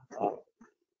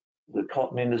 The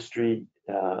cotton industry,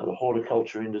 the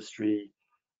horticulture industry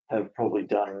have probably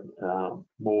done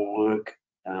more work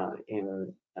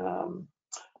in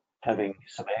having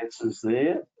some answers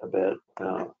there about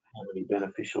how many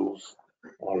beneficials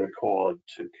are required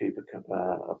to keep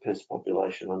a pest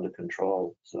population under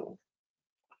control. So,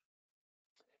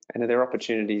 And are there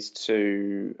opportunities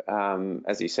to,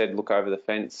 as you said, look over the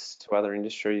fence to other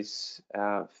industries,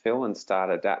 Phil, and start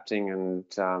adapting and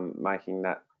making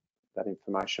that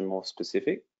information more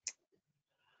specific?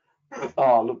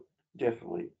 Oh, look,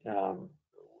 definitely.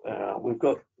 We've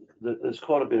got, there's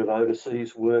quite a bit of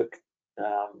overseas work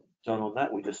done on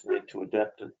that. We just need to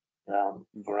adapt it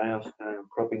for our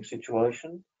cropping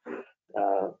situation.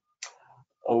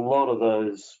 A lot of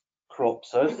those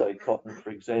crops, so say cotton,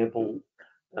 for example,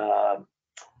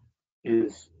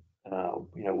 is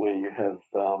where you have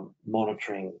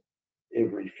monitoring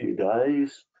every few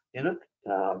days in it,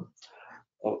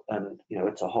 and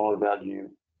it's a high value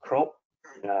crop.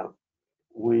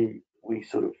 We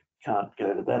sort of can't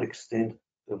go to that extent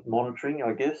of monitoring,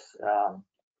 I guess,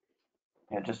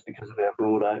 just because of our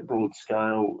broad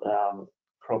scale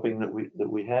cropping that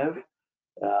we have.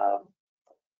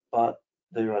 But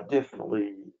there are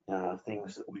definitely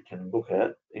things that we can look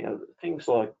at. Things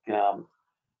like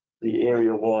the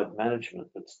area-wide management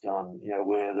that's done.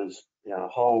 Where there's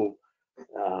whole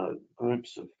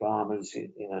groups of farmers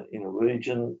in a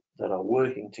region that are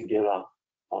working together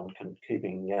on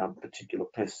keeping particular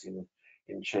pests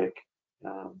in check.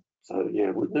 So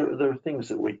yeah, there are things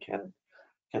that we can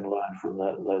learn from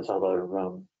those other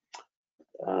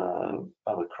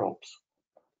crops.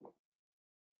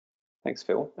 Thanks,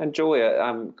 Phil. And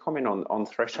Julia, comment on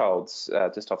thresholds,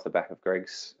 just off the back of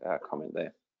Greg's comment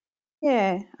there.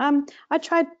 Yeah, I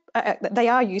tried. They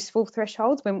are useful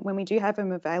thresholds when we do have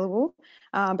them available,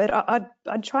 but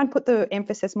I'd try and put the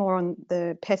emphasis more on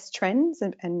the pest trends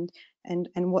and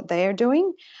what they are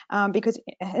doing, because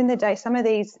in the day some of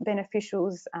these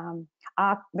beneficials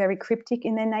are very cryptic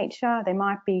in their nature. They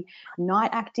might be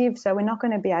night active, so we're not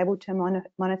going to be able to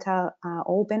monitor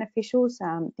all beneficials.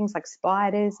 Things like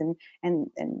spiders and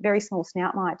very small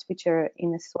snout mites, which are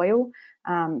in the soil.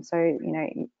 So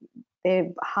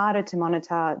they're harder to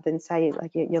monitor than, say,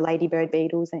 like your ladybird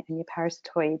beetles and your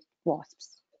parasitoid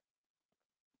wasps.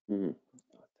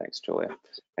 Thanks, Julia.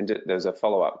 And there's a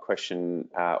follow-up question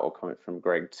or comment from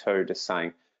Greg too, just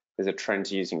saying there's a trend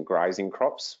to using grazing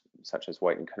crops such as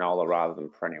wheat and canola rather than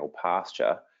perennial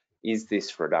pasture. Is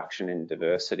this reduction in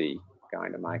diversity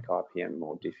going to make IPM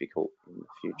more difficult in the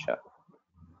future?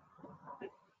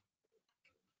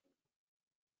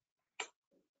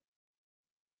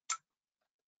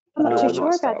 I'm not too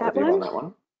sure about that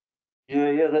one.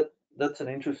 Yeah, that's an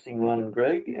interesting one,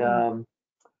 Greg.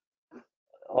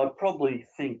 I probably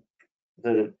think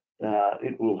that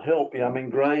it will help. I mean,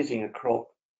 grazing a crop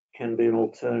can be an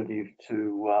alternative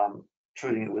to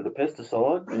treating it with a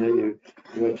pesticide.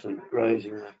 You're actually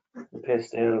grazing the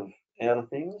pest out of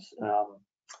things.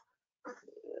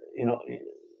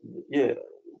 Yeah,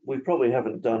 we probably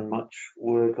haven't done much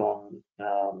work on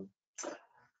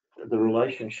the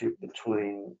relationship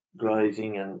between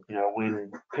grazing and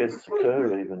when pests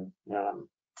occur even.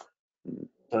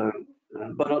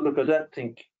 But look, I don't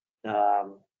think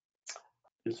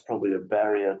it's probably a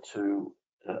barrier to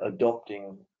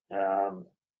adopting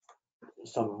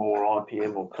some more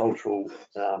IPM or cultural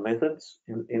methods.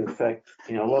 In fact,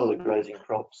 a lot of the grazing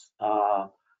crops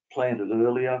are planted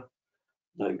earlier,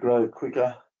 they grow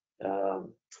quicker,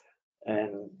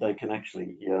 and they can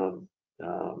actually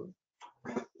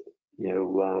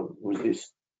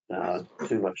resist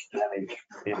too much damage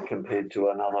compared to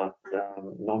another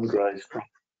non-graze crop.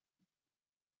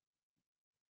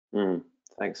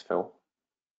 Thanks, Phil.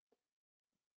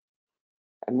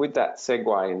 And with that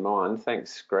segue in mind,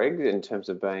 thanks, Greg, in terms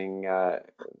of being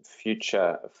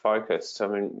future focused. I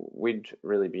mean, we'd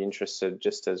really be interested,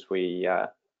 just as we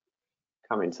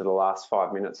come into the last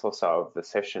 5 minutes or so of the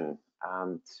session,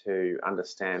 to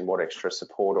understand what extra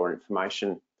support or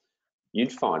information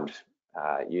you'd find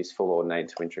useful or need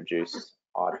to introduce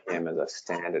IPM as a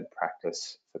standard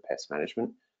practice for pest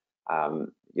management.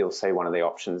 You'll see one of the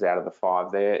options out of the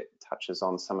 5 there touches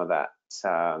on some of that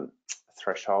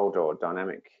threshold or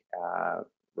dynamic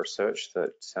research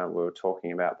that we were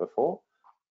talking about before,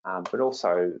 but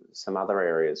also some other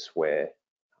areas where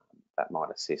that might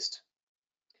assist.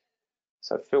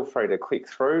 So feel free to click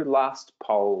through. Last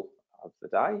poll of the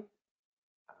day,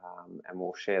 and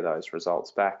we'll share those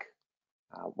results back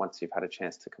once you've had a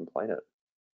chance to complete it.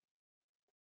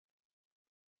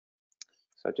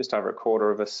 So just over a quarter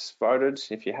of us voted.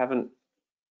 If you haven't,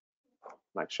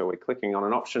 make sure we're clicking on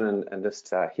an option and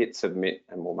just hit submit,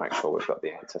 and we'll make sure we've got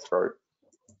the answer through.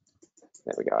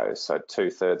 There we go. So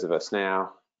 2/3 of us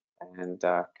now, and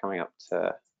coming up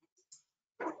to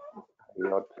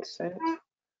the odd percent.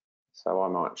 So I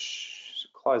might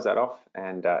close that off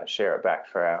and share it back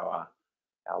for our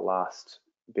last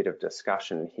bit of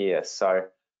discussion here. So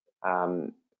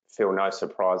Phil, no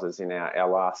surprises in our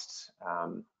last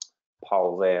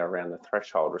poll there around the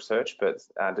threshold research, but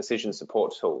decision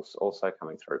support tools also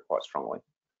coming through quite strongly.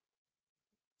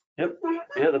 Yep,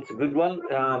 yeah, that's a good one.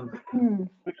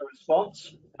 Quicker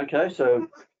response. Okay, so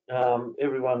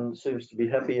everyone seems to be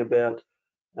happy about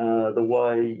the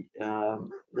way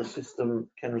the system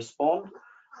can respond.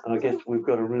 And I guess we've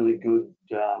got a really good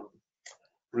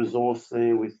resource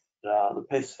there with the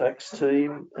pest facts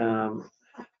team.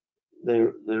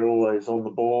 They're always on the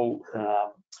ball,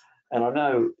 and I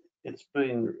know it's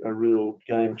been a real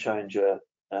game changer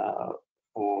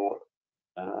for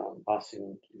us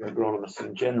in agronomists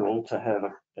in general to have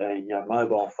a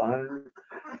mobile phone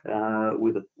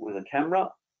with a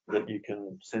camera that you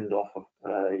can send off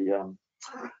a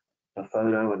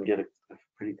photo and get a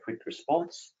pretty quick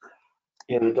response.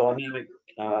 Yeah, the dynamic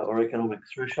or economic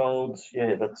thresholds,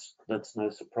 yeah, that's no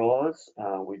surprise.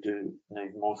 We do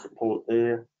need more support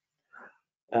there.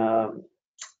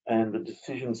 And the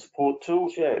decision support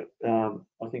tools, yeah,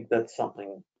 I think that's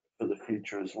something for the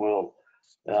future as well.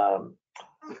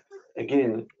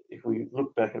 Again, if we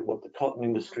look back at what the cotton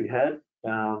industry had,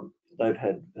 they've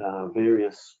had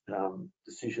various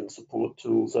decision support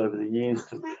tools over the years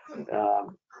to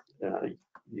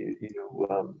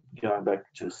going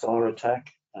back to cesar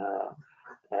attack,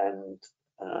 and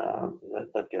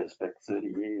that goes back 30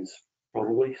 years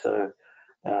probably. So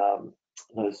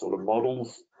those sort of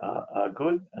models are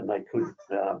good, and they could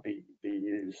be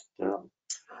used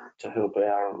to help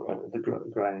the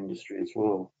grain industry as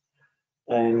well.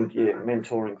 And yeah,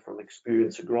 mentoring from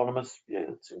experienced agronomists, yeah,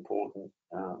 it's important.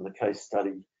 The case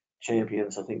study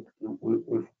champions, I think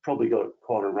we've probably got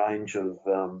quite a range of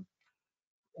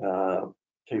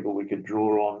people we could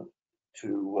draw on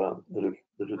to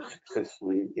that have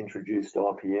successfully introduced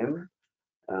IPM.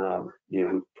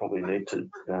 Yeah, we probably need to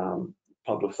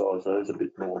publicise those a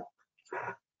bit more.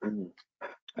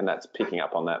 And that's picking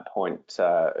up on that point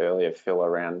earlier, Phil,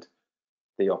 around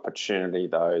the opportunity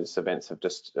those events have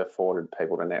just afforded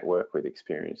people to network with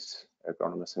experienced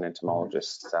agronomists and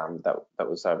entomologists. That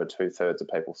was over 2/3 of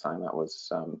people saying that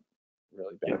was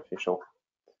really beneficial.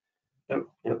 Yep.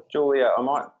 Julia, I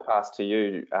might pass to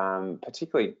you,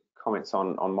 particularly comments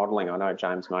on modelling. I know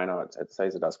James Maynard at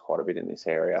CESAR does quite a bit in this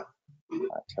area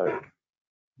too.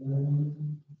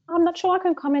 I'm not sure I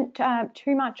can comment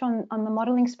too much on the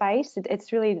modelling space.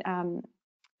 It's really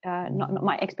not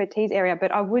my expertise area,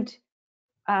 but I would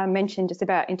mention just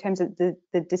about in terms of the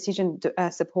decision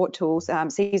support tools.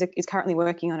 CESAR is currently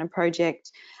working on a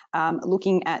project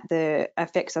looking at the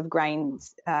effects of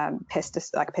grains,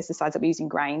 pesticides that we use in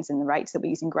grains and the rates that we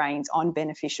use in grains on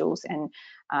beneficials, and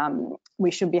we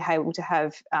should be able to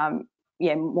have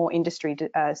more industry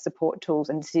support tools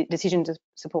and decision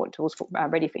support tools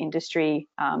ready for industry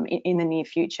in the near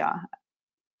future.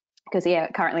 Because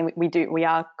currently we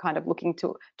are kind of looking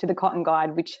to the cotton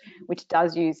guide, which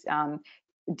does use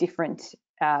different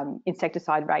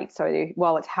insecticide rates. So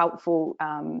while it's helpful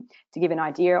to give an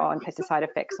idea on pesticide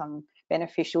effects on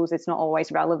beneficials, it's not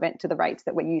always relevant to the rates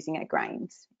that we're using in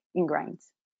grains.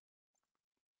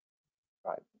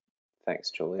 Right,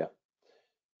 thanks, Julia.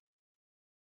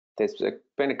 There's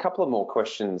been a couple of more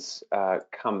questions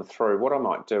come through. What I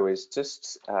might do is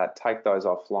just take those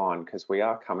offline because we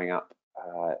are coming up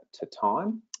to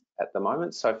time at the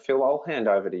moment. So Phil, I'll hand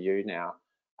over to you now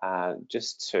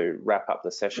just to wrap up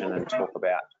the session and talk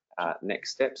about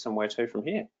next steps and where to from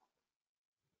here.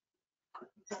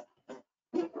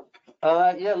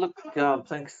 Yeah, look,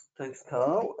 thanks,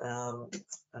 Carl,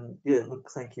 and yeah,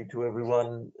 look, thank you to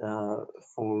everyone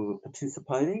for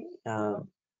participating.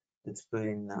 It's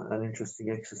been an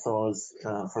interesting exercise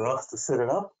for us to set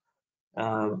it up.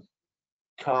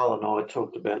 Carl and I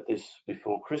talked about this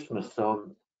before Christmas,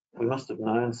 so we must have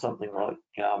known something like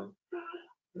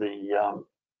the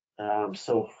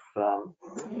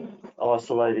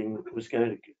self-isolating was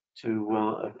going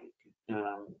to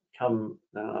come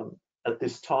at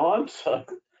this time, so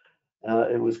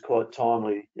it was quite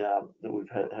timely that we've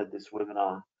had this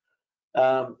webinar.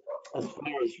 As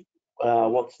far as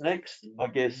what's next, I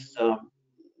guess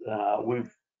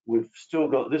we've still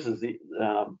got, this is the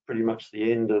pretty much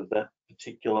the end of that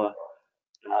particular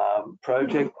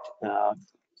project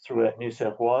throughout New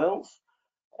South Wales,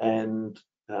 and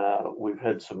we've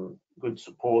had some good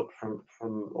support from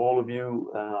all of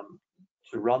you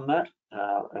to run that,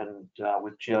 and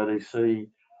with GRDC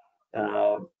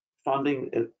funding,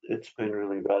 it's been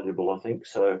really valuable, I think.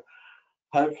 So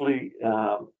hopefully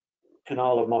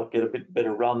Canola might get a bit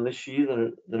better run this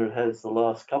year than it has the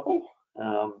last couple,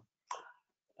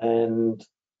 and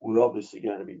we're obviously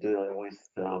going to be dealing with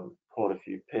quite a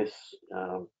few pests.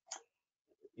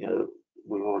 You know,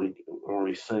 we're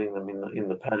already seeing them in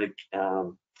the paddock.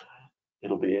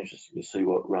 It'll be interesting to see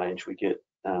what range we get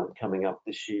coming up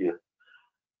this year.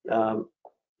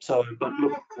 But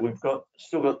look, we've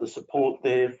still got the support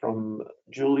there from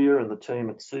Julia and the team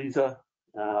at Cesar,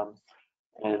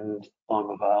 and I'm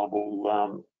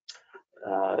available.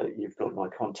 You've got my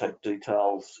contact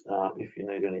details if you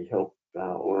need any help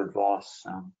or advice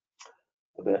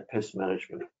about pest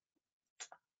management.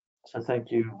 So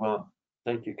thank you,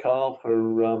 Carl,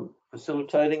 for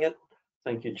facilitating it.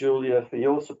 Thank you, Julia, for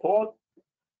your support,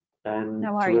 and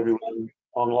to everyone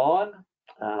online.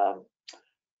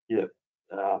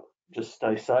 Just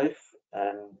stay safe,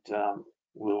 and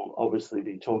we'll obviously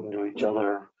be talking to each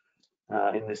other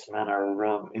in this manner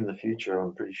in the future,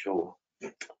 I'm pretty sure.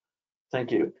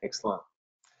 Thank you. Excellent.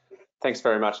 Thanks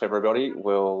very much, everybody.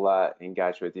 We'll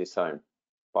engage with you soon.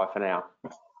 Bye for now.